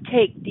you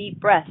take deep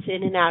breaths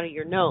in and out of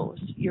your nose,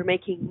 you're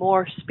making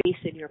more space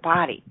in your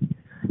body.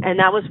 And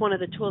that was one of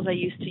the tools I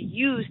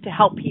used to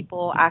help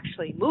people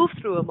actually move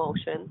through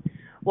emotion,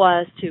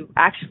 was to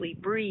actually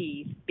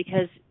breathe,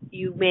 because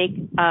you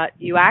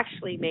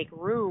actually make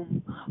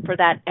room for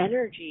that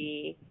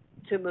energy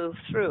to move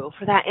through,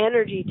 for that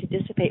energy to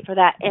dissipate, for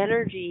that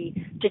energy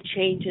to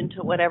change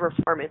into whatever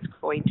form it's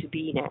going to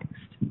be next.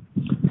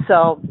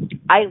 So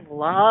I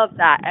love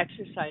that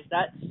exercise.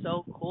 That's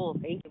so cool.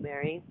 Thank you,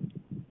 Mary.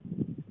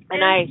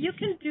 And you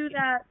can do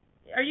that.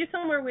 Are you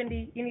somewhere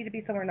windy? You need to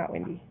be somewhere not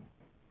windy,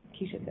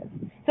 Keisha says.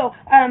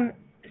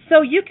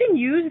 So you can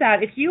use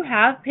that if you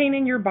have pain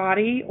in your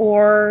body,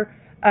 or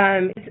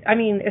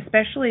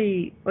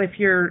especially if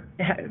you're,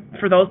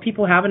 for those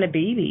people having a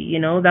baby,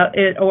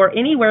 or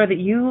anywhere that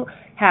you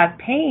have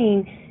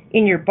pain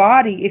in your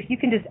body, if you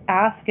can just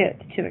ask it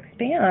to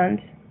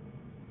expand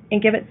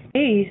and give it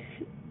space,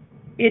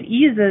 it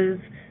eases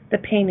the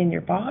pain in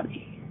your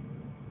body.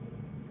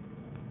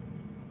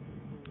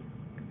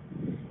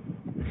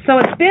 So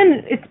it's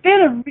been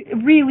a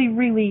really,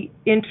 really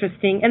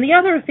interesting. And the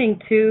other thing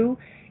too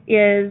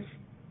is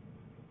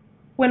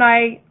when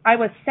I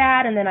was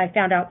sad and then I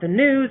found out the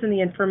news and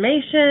the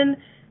information,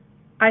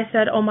 I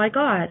said, oh my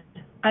God,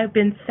 I've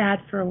been sad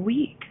for a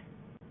week.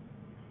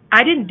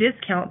 I didn't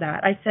discount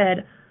that. I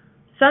said,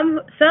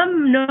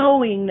 some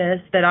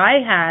knowingness that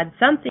I had,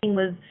 something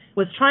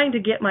was trying to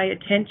get my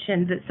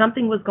attention, that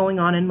something was going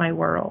on in my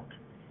world.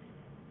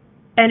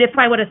 And if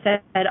I would have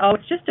said, oh,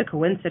 it's just a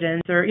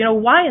coincidence, or,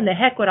 why in the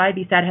heck would I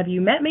be sad? Have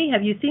you met me?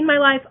 Have you seen my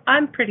life?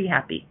 I'm pretty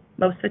happy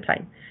most of the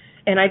time.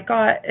 And I've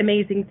got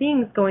amazing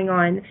things going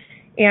on.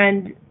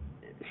 And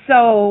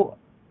so,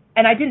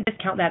 and I didn't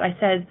discount that. I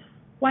said,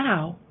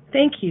 wow,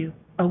 thank you,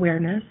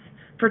 awareness,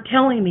 for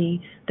telling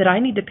me that I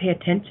need to pay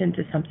attention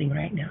to something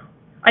right now.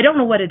 I don't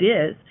know what it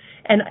is.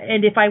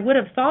 And if I would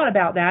have thought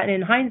about that, and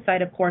in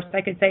hindsight, of course,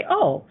 I could say,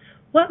 oh,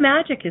 what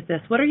magic is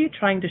this? What are you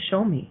trying to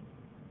show me?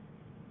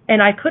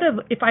 And I could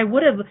have, if I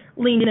would have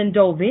leaned in and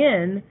dove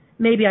in,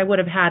 maybe I would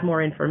have had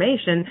more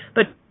information.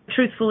 But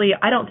truthfully,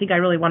 I don't think I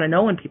really want to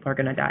know when people are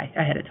going to die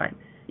ahead of time,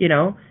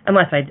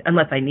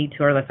 unless I need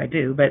to, or unless I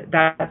do. But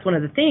that's one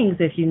of the things.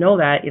 If you know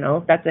that,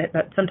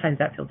 that sometimes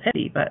that feels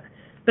heavy. But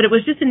it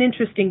was just an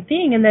interesting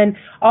thing. And then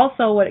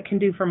also what it can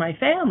do for my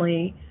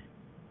family,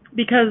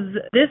 because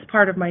this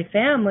part of my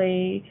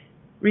family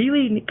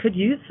really could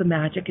use some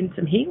magic and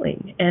some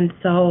healing. And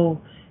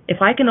so if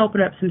I can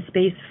open up some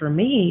space for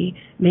me,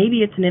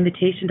 maybe it's an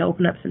invitation to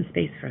open up some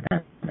space for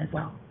them as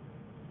well.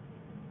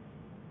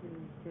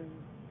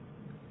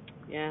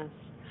 Mm-hmm. Yes.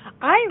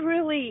 I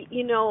really,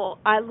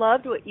 I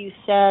loved what you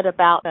said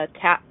about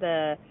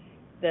the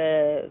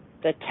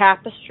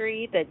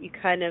tapestry, that you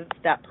kind of,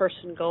 that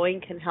person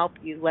going can help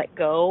you let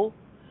go.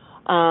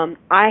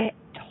 I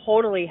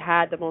totally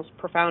had the most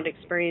profound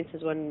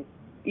experiences when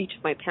each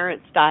of my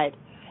parents died.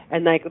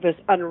 And like this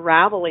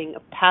unraveling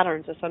of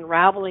patterns, this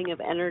unraveling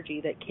of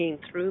energy that came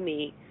through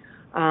me,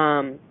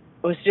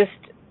 was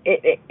just,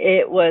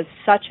 it was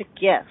such a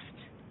gift,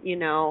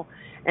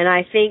 And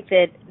I think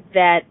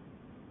that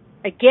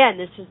again,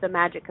 this is the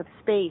magic of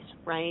space,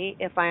 right?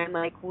 If I'm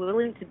like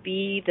willing to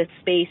be the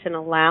space and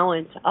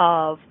allowance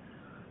of,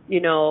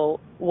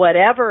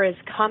 whatever is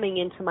coming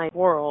into my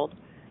world,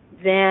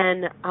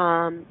 then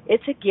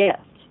it's a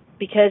gift.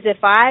 Because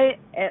if I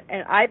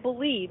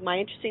believe, my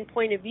interesting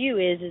point of view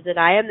is that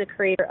I am the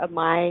creator of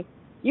my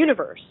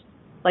universe.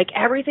 Like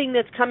everything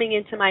that's coming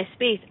into my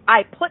space,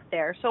 I put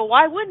there. So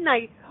why wouldn't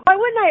I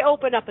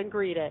open up and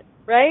greet it,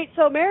 right?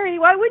 So Mary,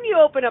 why wouldn't you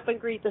open up and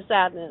greet the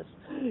sadness?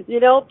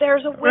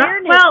 There's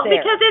awareness there. Well,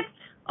 because it's,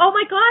 oh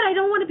my God, I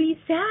don't want to be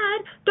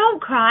sad. Don't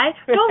cry.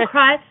 Don't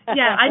cry.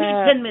 Yeah, I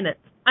need 10 minutes.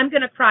 I'm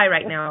going to cry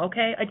right now,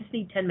 okay? I just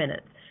need 10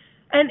 minutes.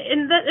 And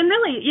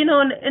really,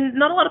 and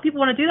not a lot of people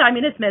want to do that. I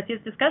mean, it's messy,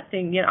 it's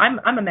disgusting.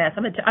 I'm a mess.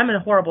 I'm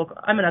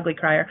an ugly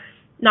crier.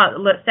 Not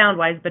sound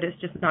wise, but it's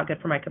just not good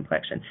for my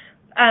complexion.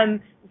 But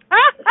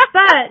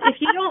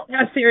if you don't, no,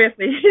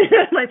 seriously,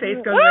 my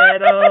face goes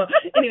red. Oh,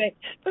 anyway.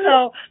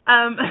 So,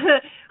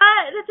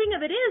 the thing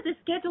of it is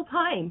schedule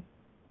time.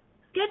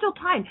 Schedule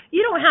time.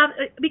 You don't have,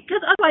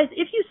 because otherwise,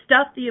 if you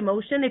stuff the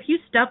emotion, if you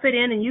stuff it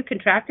in and you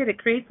contract it, it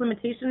creates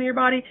limitation in your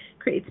body,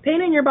 creates pain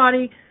in your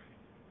body.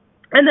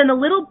 And then the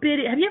little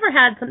bitty, have you ever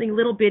had something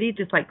little bitty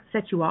just like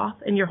set you off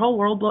and your whole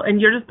world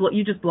and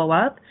you just blow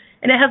up,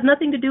 and it has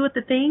nothing to do with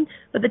the thing,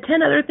 but the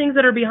 10 other things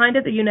that are behind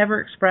it that you never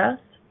express?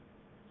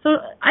 So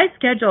I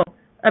schedule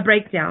a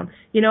breakdown.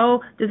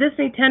 Does this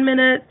need 10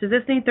 minutes? Does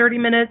this need 30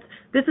 minutes?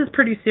 This is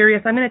pretty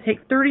serious. I'm going to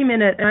take 30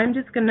 minutes and I'm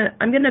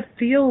going to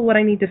feel what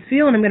I need to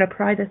feel, and I'm going to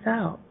cry this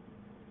out.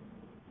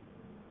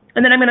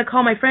 And then I'm going to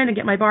call my friend and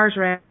get my bars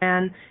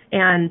ran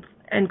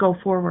and go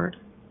forward.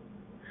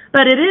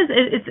 But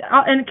it's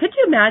and could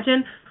you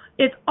imagine,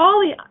 it's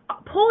all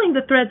pulling the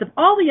threads of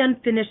all the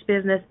unfinished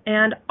business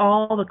and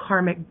all the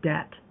karmic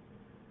debt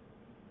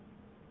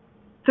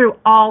through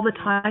all the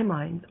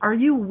timelines. Are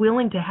you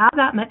willing to have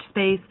that much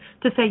space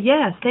to say,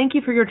 yes, thank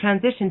you for your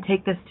transition,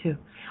 take this too.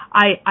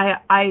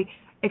 I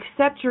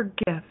accept your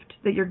gift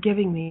that you're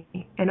giving me,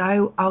 and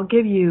I'll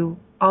give you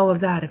all of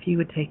that if you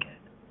would take it.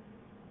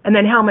 And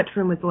then how much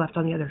room is left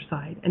on the other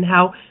side? And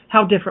how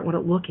different would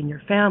it look in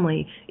your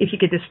family if you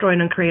could destroy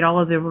and uncreate all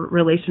of the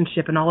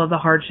relationship and all of the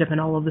hardship and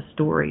all of the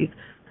stories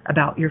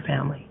about your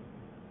family?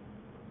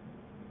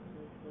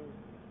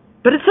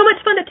 But it's so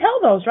much fun to tell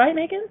those, right,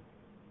 Megan?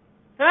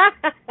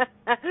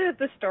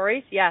 The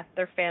stories, yeah,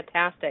 they're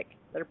fantastic.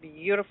 They're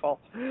beautiful.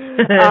 Oh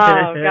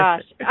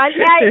gosh,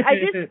 I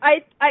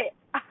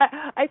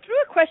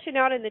threw a question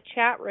out in the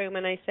chat room,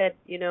 and I said,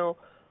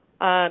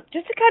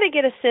 just to kind of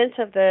get a sense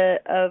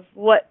of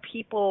what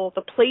people,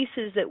 the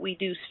places that we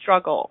do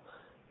struggle,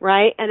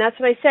 right? And that's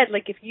what I said.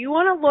 Like, if you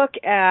want to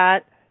look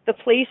at the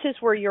places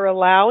where you're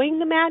allowing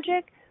the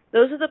magic,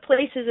 those are the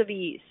places of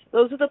ease.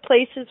 Those are the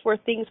places where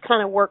things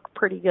kind of work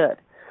pretty good,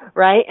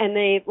 right? And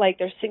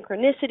there's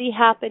synchronicity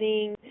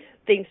happening.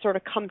 Things sort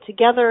of come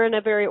together in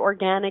a very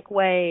organic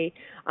way.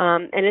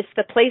 And it's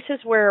the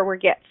places where we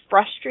get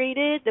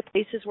frustrated, the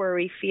places where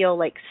we feel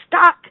like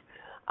stuck,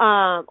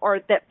 or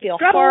that feel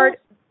hard.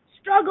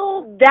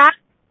 Struggle.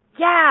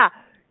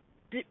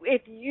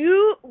 If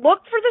you look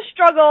for the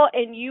struggle,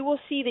 and you will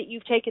see that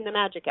you've taken the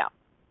magic out.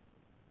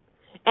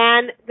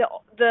 And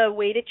the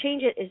way to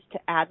change it is to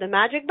add the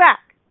magic back.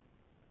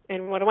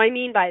 And what do I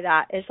mean by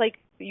that? It's like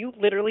you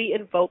literally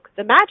invoke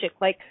the magic.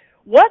 Like,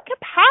 what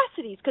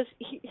capacities? Because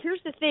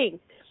here's the thing.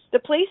 The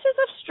places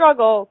of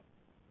struggle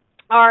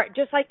are,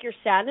 just like your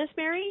sadness,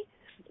 Mary,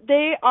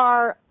 they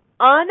are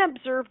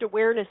unobserved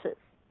awarenesses.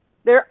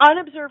 They're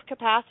unobserved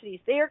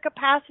capacities. They are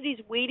capacities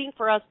waiting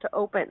for us to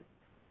open.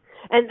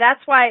 And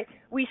that's why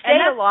we say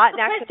a lot.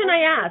 That's the question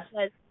I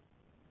asked.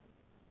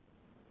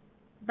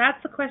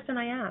 That's the question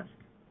I asked,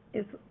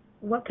 is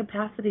what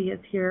capacity is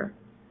here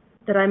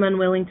that I'm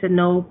unwilling to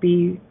know,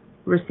 be,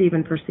 receive,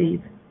 and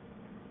perceive?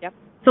 Yep.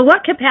 So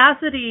what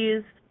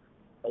capacities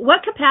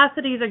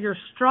are your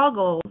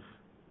struggles?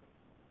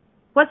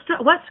 What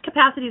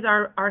capacities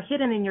are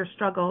hidden in your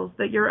struggles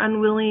that you're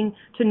unwilling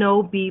to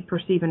know, be,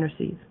 perceive, and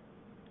receive?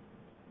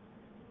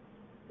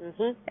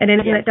 Mm-hmm. And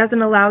anything that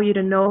doesn't allow you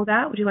to know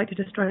that, would you like to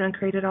destroy and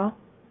uncreate it all?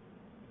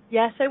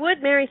 Yes, I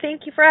would, Mary.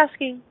 Thank you for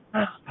asking.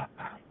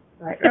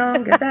 Right,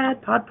 wrong, good,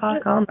 bad,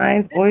 POD, all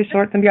nines, boys,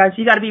 shorts, and beyond.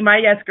 You got to be my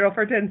yes girl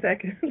for 10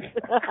 seconds.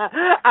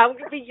 I'm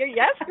going to be your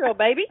yes girl,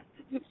 baby.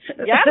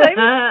 Yeah, baby.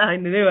 I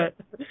knew it.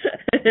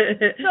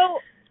 So,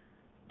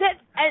 that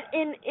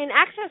in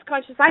Access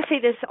Conscious, I say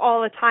this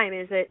all the time,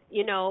 is that,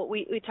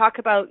 we talk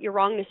about your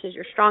wrongness is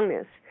your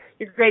strongness,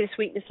 your greatest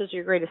weakness is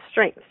your greatest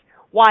strength.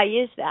 Why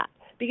is that?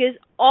 Because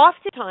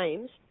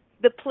oftentimes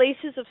the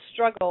places of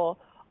struggle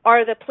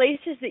are the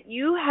places that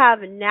you have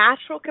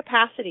natural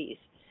capacities.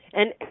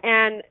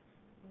 And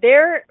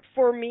they're,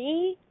 for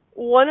me,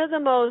 one of the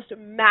most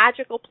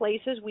magical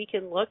places we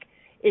can look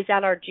is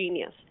at our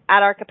genius,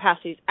 at our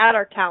capacities, at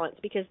our talents,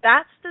 because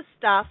that's the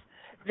stuff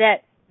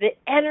that the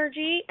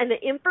energy and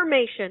the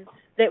information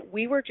that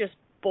we were just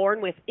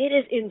born with. It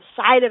is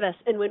inside of us.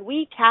 And when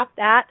we tap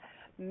that,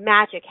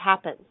 magic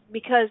happens.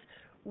 Because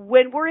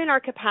when we're in our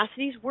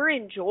capacities, we're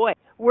in joy,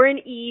 we're in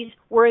ease,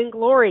 we're in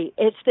glory.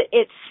 It's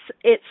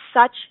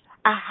such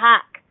a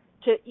hack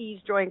to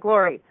ease, joy, and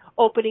glory.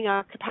 Opening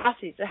our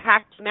capacities, a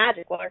hack to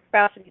magic. Well, our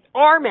capacities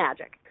are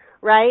magic,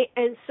 right?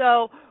 And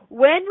so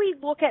when we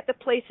look at the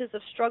places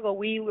of struggle,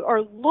 we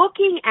are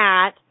looking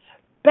at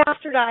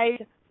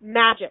bastardized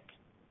magic.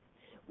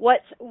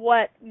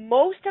 What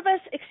most of us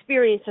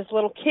experience as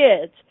little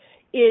kids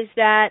is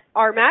that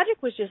our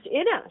magic was just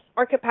in us.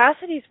 Our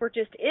capacities were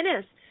just in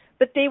us,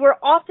 but they were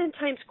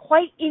oftentimes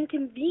quite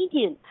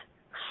inconvenient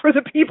for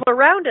the people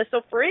around us.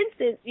 So, for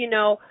instance,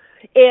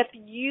 if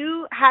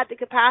you had the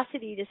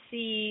capacity to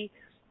see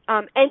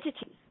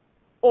entities,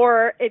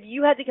 or if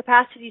you had the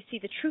capacity to see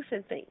the truth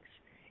in things,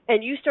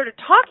 and you started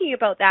talking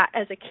about that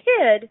as a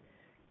kid,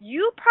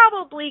 you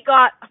probably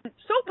got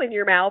soap in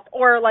your mouth,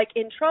 or like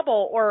in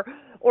trouble, or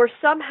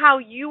somehow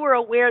you were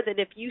aware that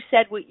if you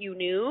said what you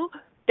knew,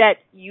 that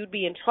you'd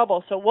be in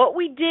trouble. So what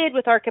we did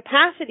with our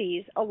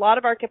capacities, a lot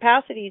of our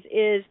capacities,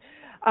 is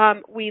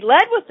we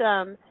led with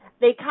them.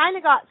 They kind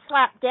of got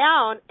slapped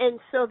down, and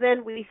so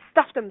then we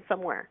stuffed them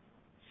somewhere.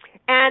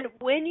 And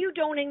when you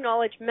don't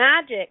acknowledge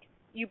magic,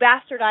 you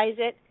bastardize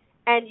it,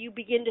 and you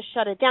begin to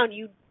shut it down.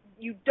 You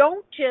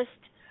don't just,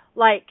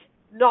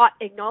 not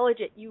acknowledge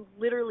it. You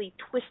literally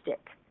twist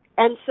it.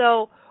 And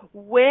so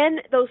when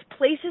those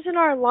places in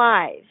our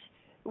lives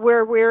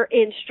where we're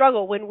in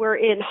struggle, when we're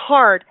in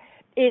hard,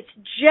 it's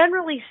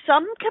generally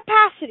some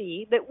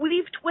capacity that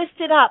we've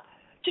twisted up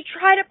to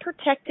try to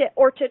protect it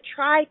or to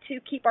try to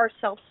keep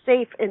ourselves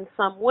safe in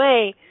some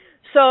way.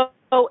 So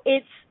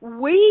it's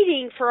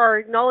waiting for our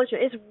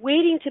acknowledgement. It's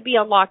waiting to be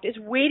unlocked. It's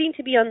waiting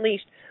to be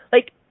unleashed.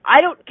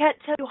 Can't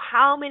tell you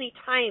how many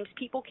times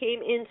people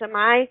came into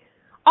my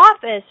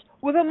office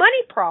with a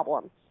money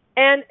problem,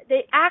 and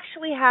they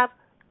actually have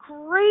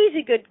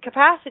crazy good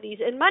capacities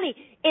in money.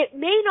 It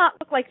may not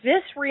look like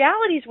this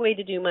reality's way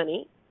to do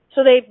money,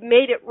 so they've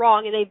made it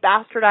wrong and they've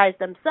bastardized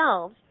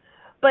themselves.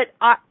 But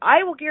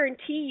I will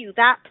guarantee you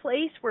that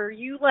place where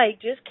you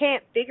just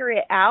can't figure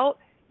it out,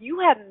 you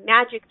have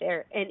magic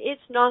there, and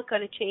it's not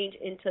going to change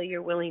until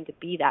you're willing to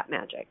be that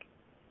magic.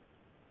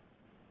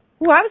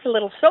 Ooh, I was a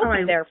little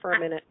soapy there for a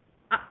minute.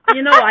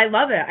 I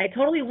love it. I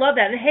totally love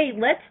that. And hey,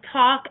 let's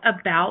talk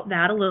about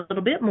that a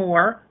little bit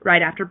more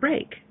right after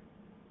break.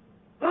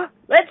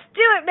 Let's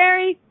do it,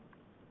 Mary.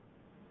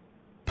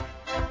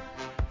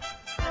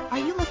 Are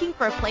you looking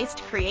for a place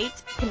to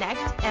create,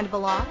 connect, and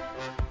belong?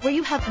 Where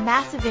you have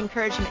massive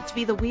encouragement to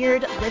be the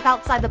weird, live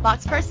outside the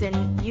box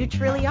person you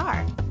truly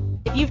are.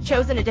 If you've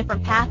chosen a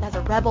different path as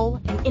a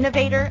rebel, an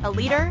innovator, a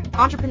leader,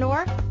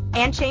 entrepreneur,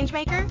 and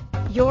Changemaker,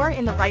 you're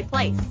in the right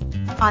place.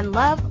 On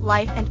Love,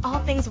 Life, and All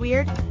Things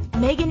Weird,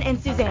 Megan and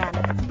Suzanne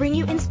bring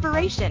you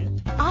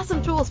inspiration,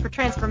 awesome tools for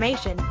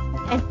transformation,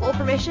 and full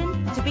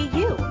permission to be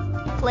you.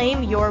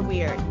 Claim your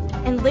weird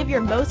and live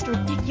your most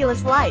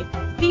ridiculous life.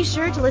 Be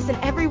sure to listen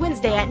every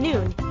Wednesday at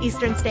noon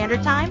Eastern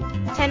Standard Time,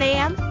 10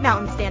 a.m.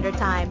 Mountain Standard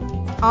Time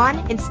on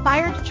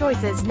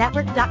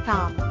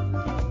InspiredChoicesNetwork.com.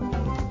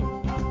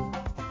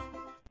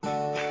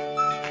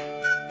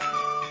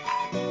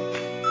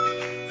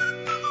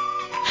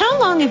 How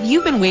long have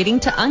you been waiting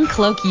to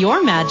uncloak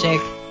your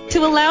magic?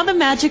 To allow the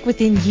magic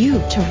within you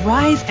to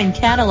rise and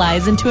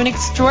catalyze into an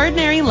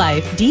extraordinary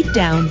life deep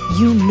down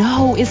you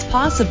know is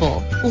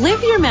possible.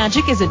 Live Your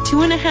Magic is a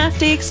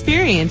 2.5-day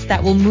experience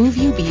that will move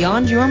you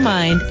beyond your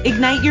mind,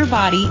 ignite your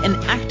body, and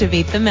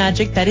activate the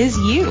magic that is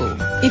you.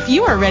 If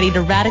you are ready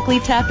to radically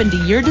tap into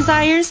your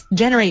desires,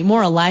 generate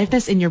more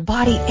aliveness in your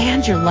body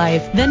and your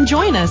life, then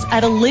join us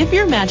at a Live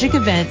Your Magic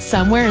event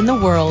somewhere in the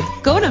world.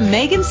 Go to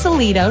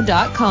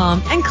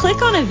megansillito.com and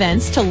click on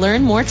events to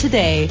learn more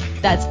today.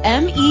 That's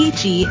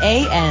MEGANSILLITO.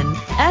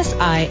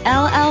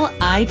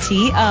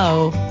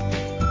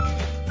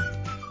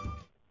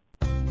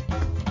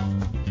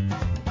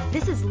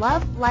 This is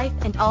Love, Life,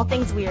 and All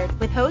Things Weird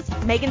with hosts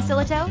Megan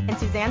Sillito and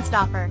Suzanne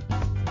Stoffer.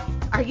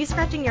 Are you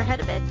scratching your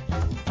head a bit?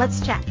 Let's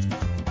chat.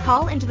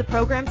 Call into the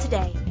program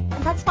today,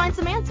 and let's find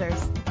some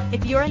answers.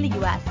 If you're in the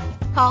U.S.,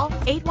 call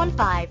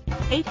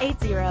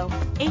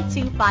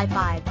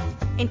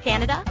 815-880-8255. In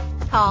Canada,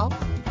 call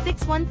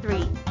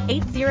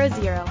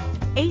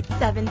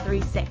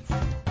 613-800-8736.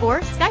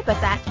 Or Skype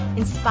us at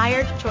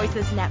Inspired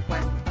Choices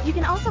Network. You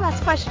can also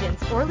ask questions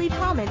or leave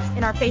comments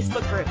in our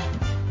Facebook group,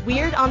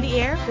 Weird on the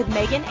Air with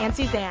Megan and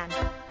Suzanne.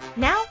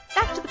 Now,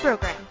 back to the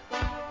program.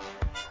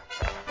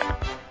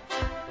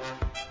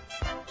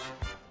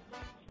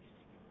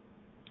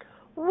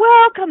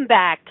 Welcome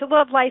back to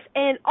Love, Life,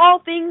 and All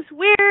Things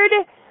Weird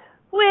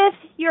with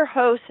your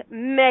host,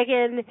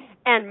 Megan,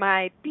 and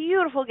my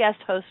beautiful guest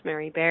host,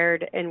 Mary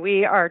Baird. And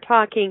we are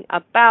talking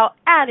about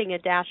adding a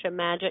dash of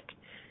magic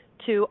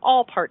to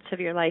all parts of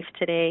your life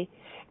today.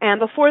 And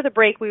before the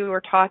break, we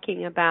were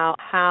talking about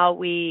how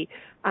we,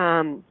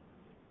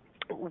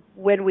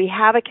 when we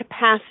have a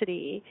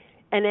capacity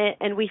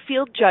and we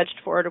feel judged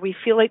for it, or we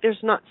feel like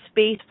there's not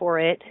space for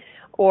it,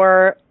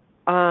 or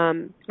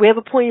we have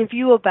a point of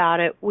view about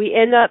it, we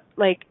end up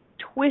like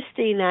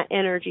twisting that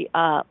energy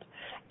up.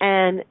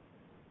 And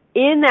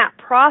in that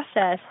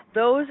process,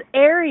 those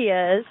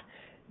areas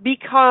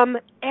become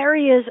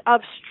areas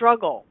of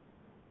struggle.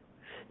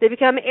 They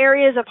become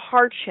areas of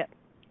hardship.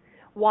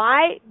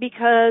 Why?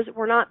 Because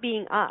we're not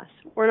being us.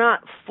 We're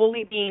not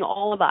fully being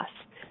all of us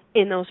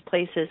in those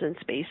places and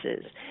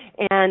spaces.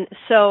 And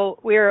so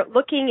we're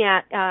looking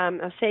at, I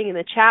was saying in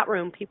the chat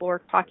room, people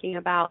were talking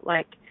about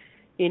like,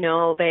 you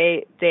know,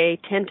 they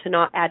tend to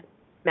not add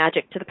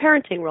magic to the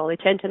parenting role. They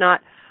tend to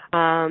not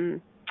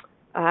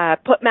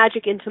put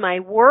magic into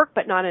my work,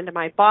 but not into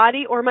my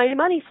body or my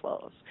money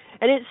flows.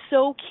 And it's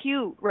so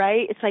cute,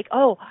 right? It's like,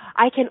 oh,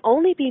 I can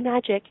only be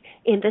magic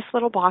in this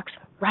little box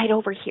right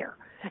over here,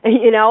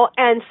 you know?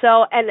 And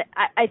so, and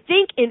I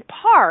think in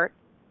part,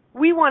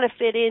 we want to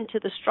fit into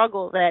the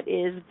struggle that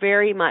is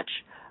very much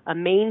a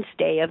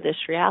mainstay of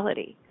this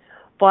reality.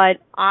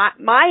 But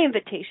my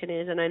invitation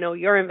is, and I know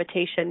your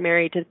invitation,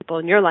 Mary, to people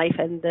in your life,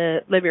 and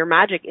the Live Your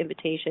Magic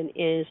invitation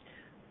is,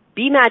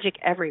 be magic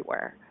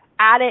everywhere.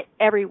 Add it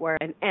everywhere.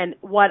 And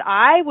what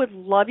I would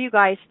love you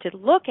guys to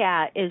look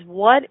at is,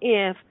 what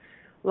if,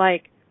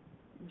 like,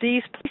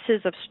 these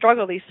places of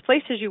struggle, these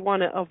places you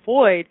want to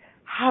avoid,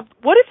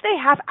 what if they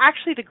have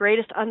actually the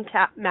greatest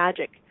untapped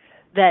magic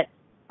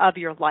of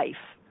your life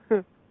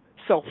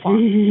so far?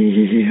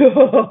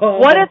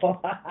 What if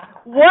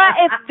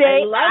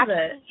they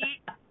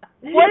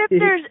what if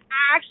there's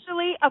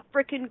actually a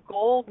freaking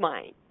gold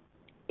mine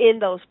in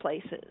those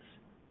places?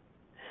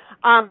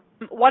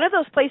 One of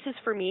those places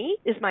for me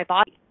is my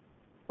body,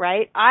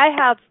 right? I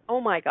have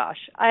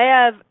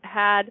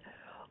had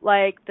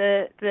like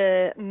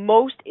the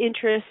most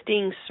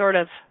interesting sort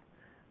of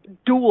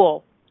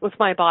duel with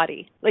my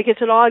body. Like,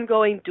 it's an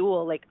ongoing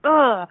duel. Like,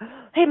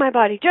 hey, my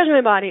body, judge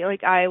my body.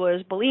 Like, I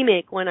was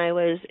bulimic when I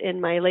was in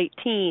my late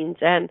teens,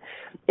 and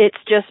it's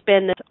just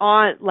been this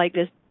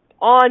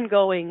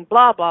ongoing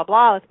blah, blah,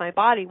 blah with my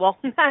body. Well,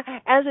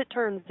 as it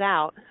turns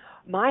out,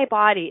 my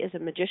body is a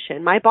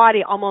magician. My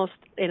body almost,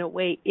 in a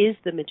way, is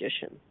the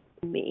magician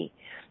in me.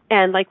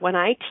 And, like, when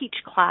I teach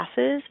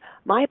classes,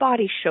 my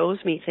body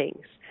shows me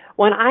things.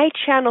 When I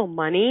channel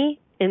money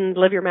in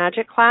Live Your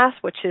Magic class,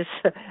 which is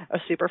a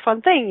super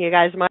fun thing, you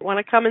guys might want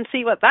to come and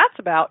see what that's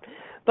about.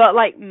 But,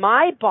 like,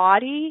 my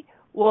body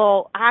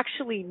will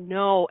actually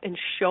know and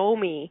show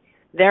me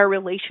their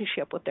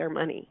relationship with their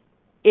money.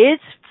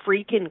 It's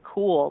freaking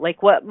cool.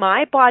 Like, what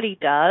my body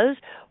does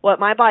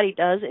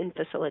in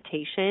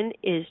facilitation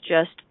is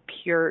just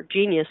pure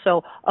genius.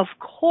 So, of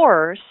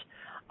course,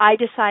 I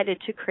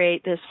decided to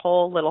create this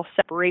whole little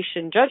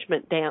separation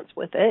judgment dance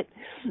with it.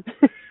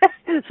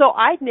 So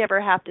I'd never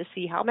have to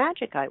see how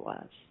magic I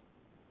was.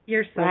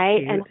 You're so right?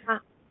 cute. And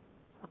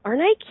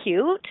aren't I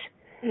cute?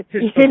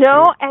 You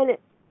know, and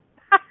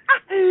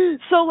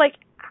so like,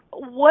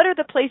 what are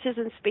the places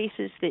and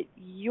spaces that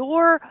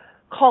you're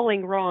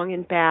calling wrong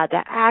and bad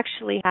that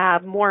actually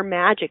have more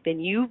magic than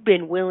you've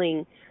been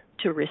willing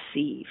to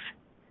receive?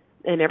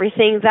 And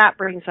everything that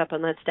brings up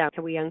and lets down,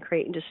 can we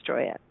uncreate and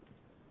destroy it?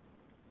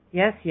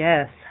 Yes,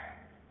 yes.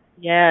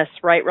 Yes,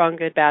 right, wrong,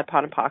 good, bad,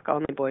 pot and pock,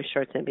 only boys,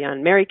 shorts, and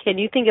beyond. Mary, can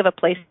you think of a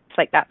place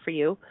like that for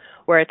you,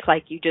 where it's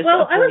like you just avoided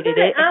it? Well, I was going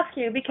to ask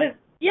you because,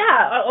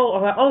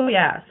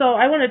 yeah. So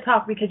I want to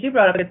talk because you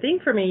brought up a good thing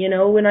for me. You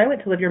know, when I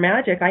went to Live Your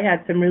Magic, I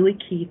had some really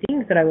key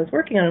things that I was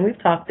working on, and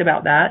we've talked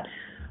about that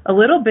a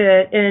little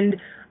bit. And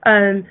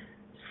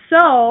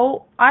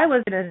so I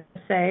was going to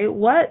say,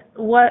 what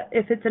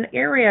if it's an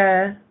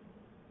area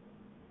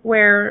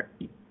where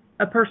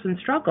a person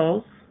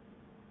struggles,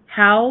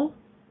 how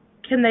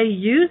can they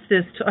use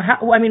this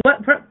what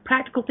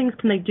practical things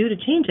can they do to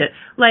change it?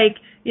 Like,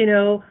 you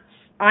know,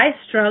 I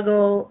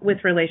struggle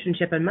with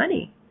relationship and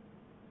money.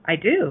 I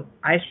do.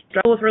 I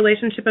struggle with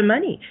relationship and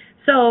money.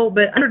 So,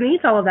 but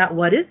underneath all of that,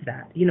 what is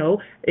that? You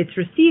know, it's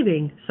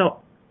receiving. So,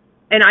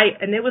 and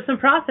it was some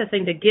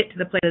processing to get to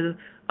the place of,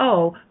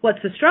 oh,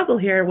 what's the struggle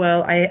here?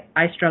 Well,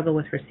 I struggle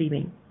with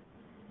receiving.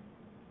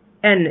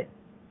 And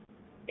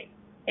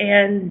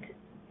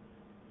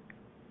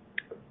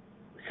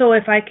so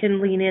if I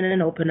can lean in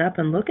and open up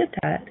and look at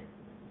that,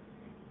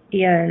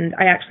 and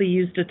I actually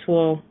used a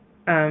tool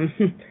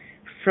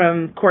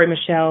from Corey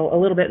Michelle a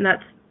little bit, and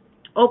that's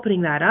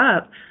opening that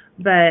up.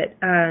 But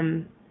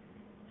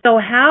so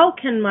how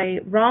can my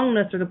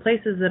wrongness or the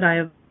places that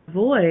I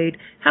avoid,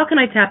 how can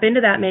I tap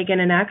into that, Megan,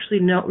 and actually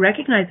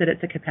recognize that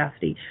it's a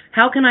capacity?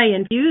 How can I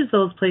infuse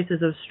those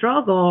places of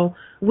struggle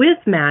with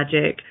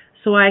magic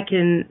so I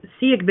can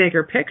see a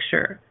bigger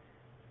picture?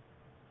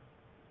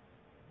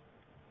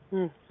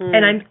 Mm-hmm.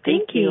 And I'm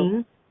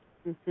thinking,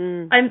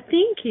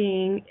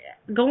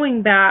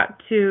 going back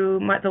to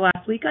the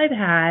last week I've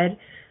had,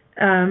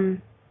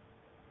 and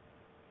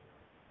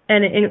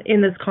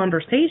in this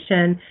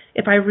conversation,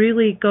 if I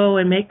really go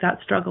and make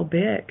that struggle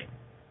big.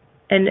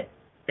 And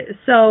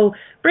so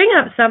bring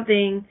up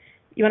something.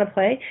 You want to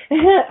play?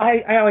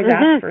 I always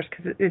ask first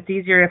because it's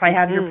easier if I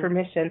have your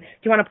permission. Do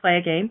you want to play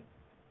a game?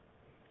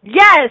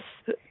 Yes!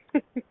 I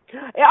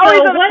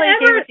always want to play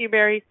a game with you,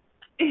 Mary.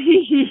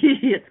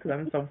 It's because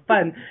I'm so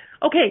fun.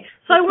 Okay,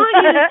 so I want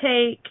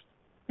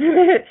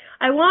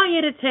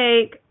you to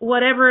take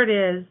whatever it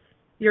is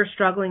you're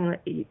struggling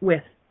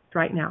with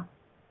right now.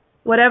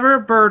 Whatever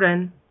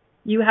burden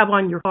you have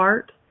on your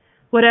heart,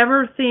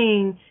 whatever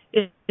thing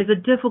is a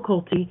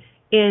difficulty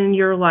in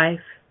your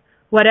life,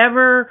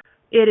 whatever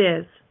it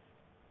is,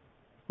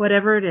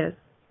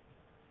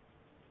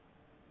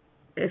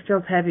 it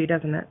feels heavy,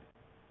 doesn't it?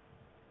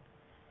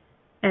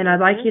 And I'd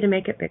like you to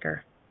make it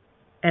bigger.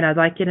 And I'd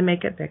like you to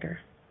make it bigger.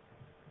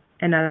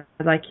 And I'd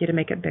like you to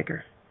make it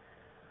bigger.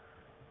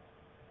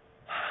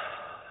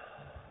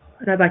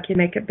 And I'd like you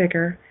to make it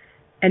bigger.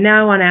 And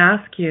now I want to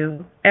ask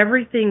you,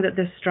 everything that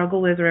this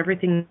struggle is or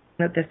everything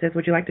that this is,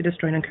 would you like to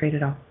destroy and uncreate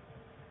it all?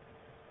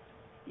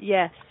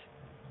 Yes.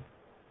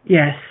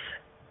 Yes.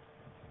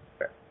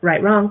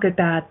 Right, wrong, good,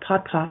 bad,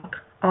 pot, pock,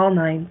 all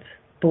nines,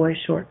 boys,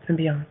 shorts, and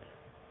beyond.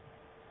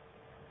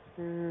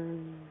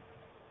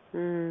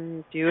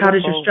 Beautiful. How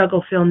does your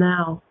struggle feel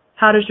now?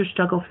 How does your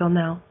struggle feel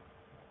now?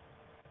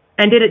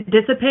 And did it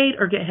dissipate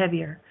or get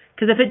heavier?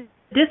 Because if it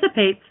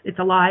dissipates, it's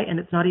a lie and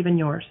it's not even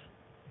yours.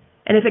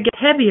 And if it gets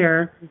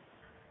heavier,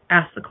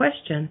 ask the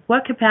question,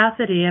 what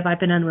capacity have I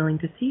been unwilling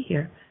to see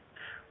here?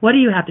 What do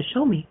you have to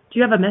show me? Do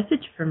you have a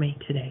message for me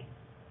today?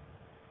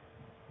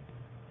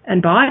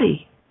 And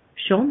body,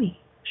 show me.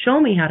 Show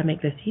me how to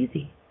make this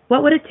easy.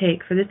 What would it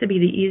take for this to be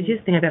the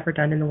easiest thing I've ever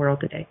done in the world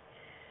today?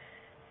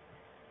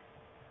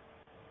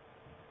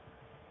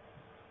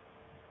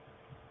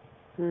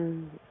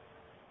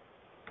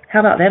 How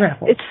about them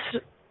apples?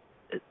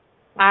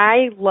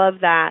 I love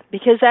that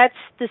because that's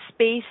the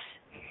space.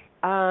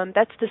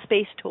 That's the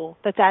space tool.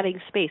 That's adding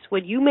space.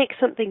 When you make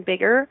something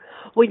bigger,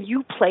 when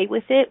you play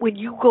with it, when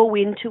you go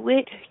into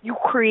it, you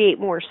create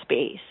more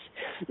space.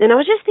 And I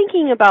was just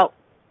thinking about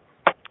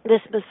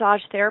this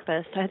massage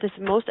therapist. I had this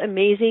most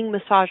amazing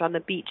massage on the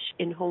beach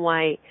in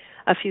Hawaii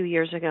a few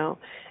years ago.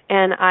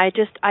 And I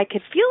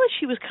could feel that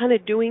she was kind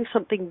of doing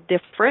something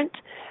different,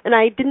 and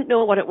I didn't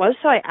know what it was,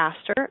 so I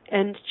asked her,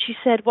 and she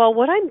said, well,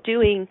 what I'm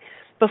doing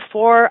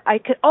before I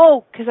could,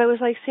 because I was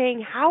like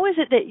saying, how is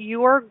it that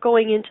you're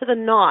going into the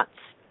knots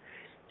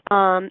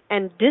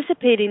and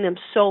dissipating them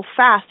so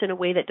fast in a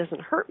way that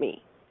doesn't hurt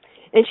me?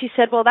 And she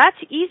said, well, that's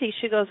easy.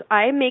 She goes,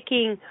 I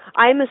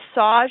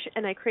massage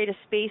and I create a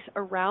space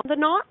around the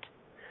knot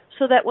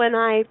so that when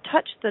I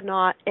touch the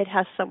knot, it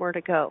has somewhere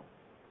to go.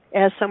 It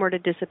has somewhere to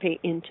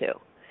dissipate into.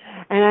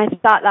 And I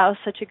thought that was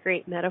such a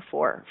great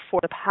metaphor for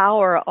the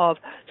power of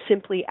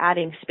simply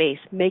adding space,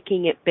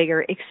 making it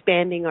bigger,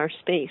 expanding our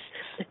space,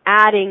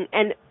 adding,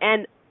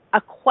 and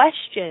a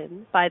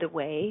question, by the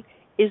way,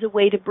 is a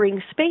way to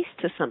bring space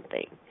to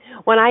something.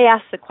 When I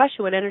asked the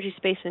question, what energy,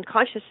 space, and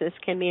consciousness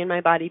can me and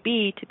my body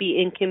be to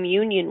be in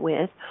communion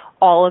with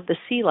all of the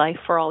sea life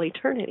for all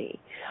eternity?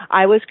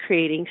 I was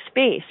creating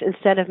space.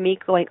 Instead of me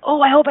going,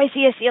 oh, I hope I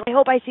see a seal, I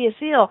hope I see a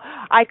seal,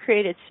 I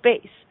created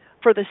space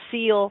for the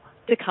seal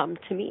to come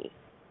to me,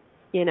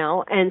 you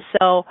know? And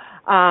so,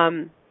 I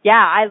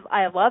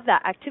love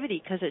that activity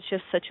because it's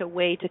just such a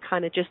way to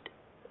kind of just,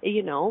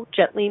 you know,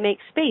 gently make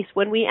space.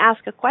 When we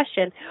ask a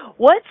question,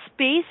 what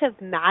space of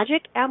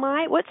magic am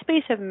I? What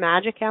space of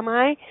magic am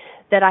I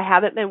that I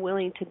haven't been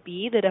willing to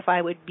be, that if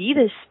I would be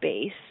this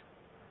space,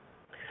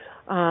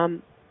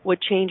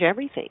 would change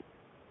everything?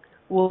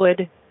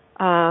 Would,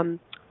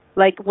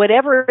 like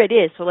whatever it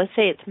is, so let's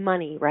say it's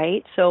money,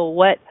 right? So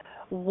what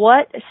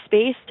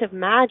space of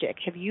magic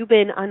have you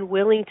been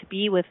unwilling to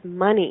be with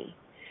money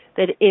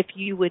that if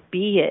you would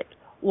be it,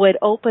 would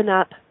open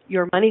up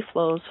your money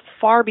flows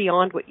far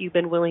beyond what you've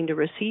been willing to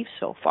receive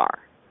so far?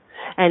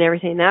 And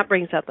everything that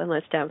brings up and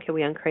lets down, can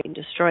we uncreate and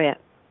destroy it?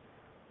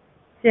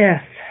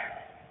 Yes.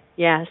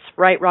 Yes,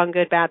 right, wrong,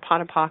 good, bad, pot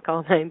and pock,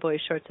 all nine,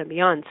 boys, shorts, and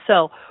beyond.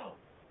 So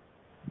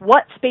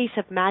what space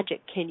of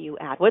magic can you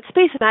add? What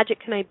space of magic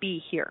can I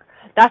be here?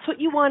 That's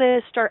what you want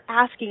to start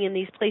asking in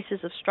these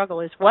places of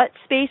struggle is, what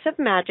space of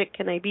magic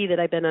can I be that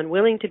I've been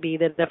unwilling to be,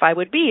 that if I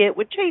would be it,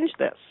 would change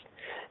this?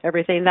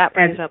 Everything that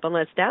brings up and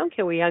lets down,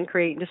 can we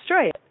uncreate and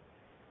destroy it?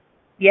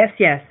 Yes,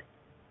 yes.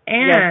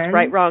 And yes,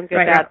 right, wrong, good,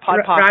 bad,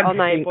 pot, pock, all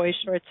nine, boys,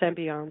 shorts, and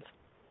beyonds.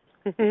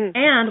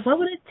 And what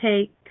would it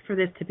take for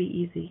this to be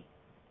easy?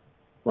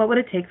 What would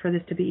it take for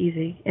this to be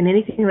easy? And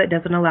anything that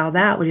doesn't allow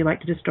that, would you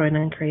like to destroy and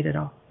uncreate it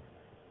all?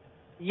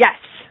 Yes.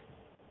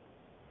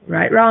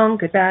 Right, wrong,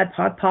 good, bad,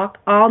 pod, poc,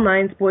 all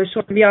nines, boys,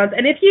 shorts, and beyonds.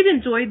 And if you've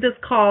enjoyed this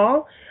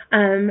call,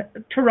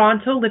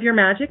 Toronto Live Your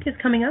Magic is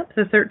coming up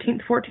the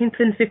 13th, 14th,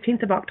 and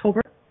 15th of October.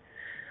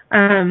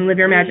 Live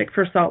Your Magic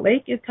for Salt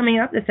Lake is coming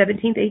up the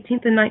 17th,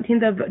 18th, and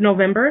 19th of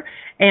November.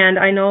 And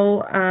I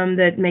know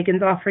that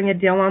Megan's offering a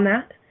deal on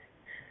that.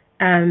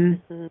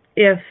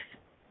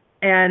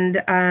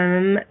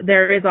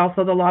 There is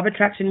also the Law of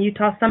Attraction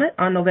Utah Summit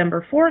on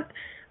November 4th.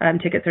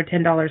 Tickets are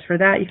 $10 for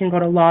that. You can go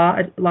to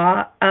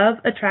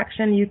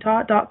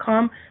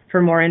lawofattractionutah.com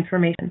for more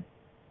information.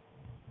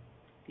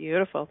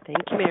 Beautiful.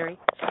 Thank you, Mary.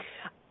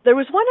 There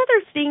was one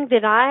other thing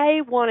that I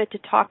wanted to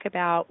talk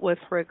about with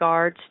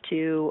regards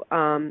to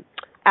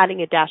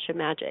adding a dash of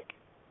magic.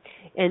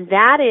 And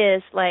that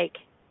is like...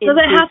 Does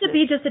it have to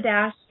be just a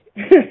dash?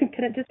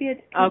 Can it just be a...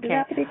 Okay. Does it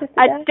have to be just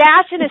a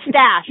dash and a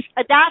stash.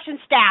 A dash and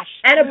stash.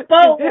 And a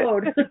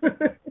boatload.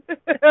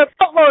 A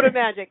boatload of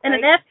magic. And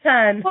an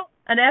F-ton.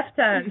 An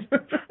F-ton.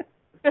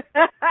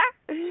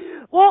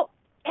 Well,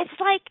 it's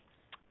like...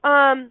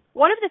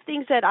 one of the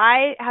things that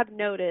I have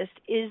noticed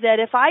is that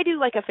if I do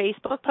like a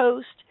Facebook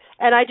post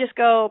and I just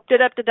go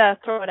da-da-da-da,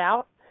 throw it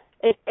out,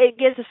 it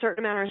gives a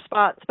certain amount of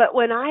response. But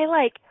when I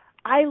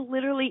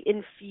literally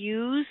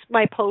infuse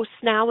my posts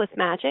now with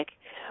magic,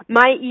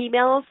 my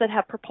emails that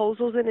have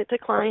proposals in it to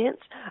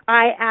clients,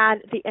 I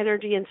add the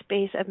energy and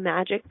space of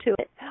magic to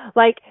it.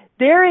 Like,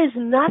 there is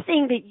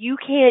nothing that you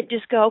can't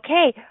just go,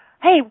 okay,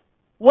 hey,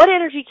 what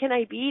energy can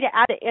I be to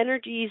add the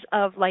energies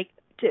of like,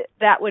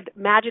 that would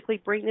magically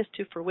bring this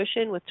to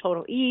fruition with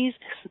total ease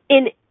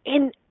in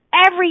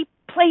every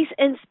place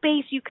and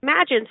space you can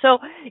imagine. So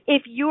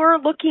if you're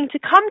looking to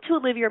come to a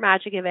Live Your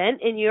Magic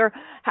event and you're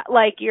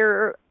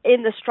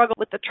in the struggle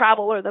with the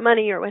travel or the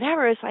money or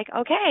whatever, it's like,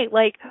 okay,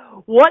 like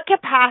what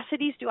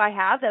capacities do I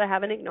have that I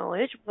haven't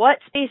acknowledged? What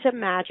space of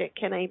magic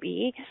can I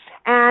be?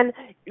 And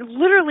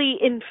literally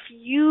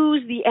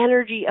infuse the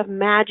energy of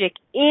magic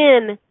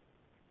in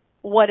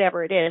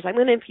whatever it is. I'm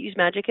going to infuse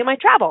magic in my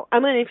travel.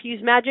 I'm going to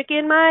infuse magic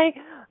in my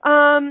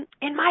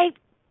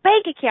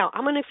bank account.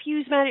 I'm going to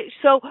infuse magic.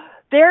 So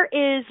there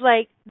is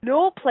like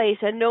no place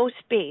and no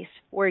space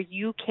where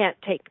you can't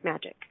take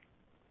magic.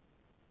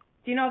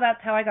 Do you know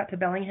that's how I got to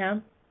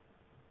Bellingham?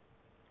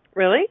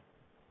 Really?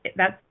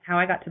 That's how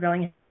I got to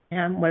Bellingham,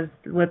 was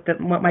with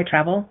my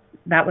travel.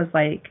 That was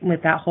like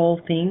with that whole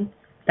thing.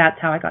 That's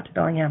how I got to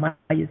Bellingham. I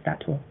used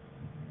that tool.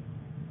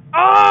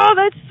 Oh,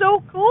 that's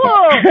so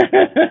cool.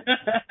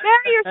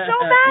 Mary, you're so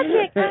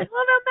magic. I love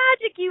how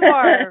magic you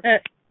are.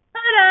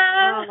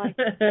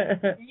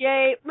 Ta-da!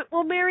 Yay.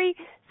 Well, Mary,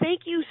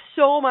 thank you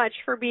so much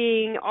for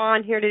being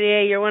on here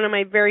today. You're one of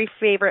my very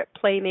favorite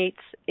playmates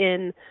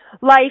in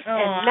life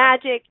and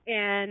magic,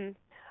 and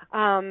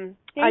I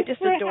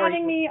just adore you. Thanks for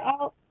having me.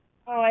 Oh,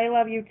 I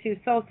love you too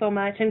so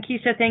much. And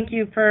Keisha, thank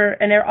you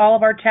and all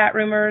of our chat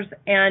roomers.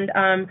 And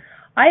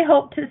I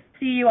hope to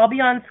see you. I'll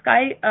be on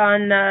Skype,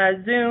 on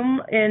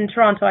Zoom in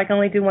Toronto. I can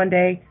only do one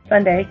day,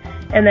 Sunday.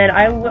 And then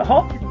I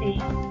hope to see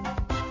you.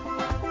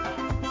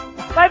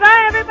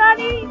 Bye-bye,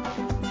 everybody.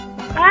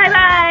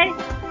 Bye-bye.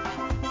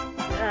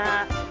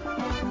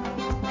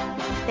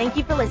 Thank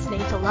you for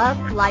listening to Love,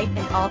 Life,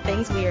 and All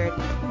Things Weird.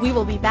 We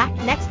will be back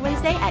next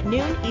Wednesday at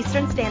noon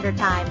Eastern Standard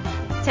Time,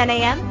 10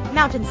 a.m.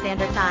 Mountain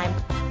Standard Time.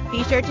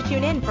 Be sure to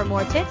tune in for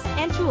more tips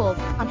and tools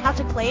on how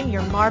to claim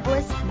your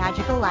marvelous,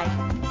 magical life.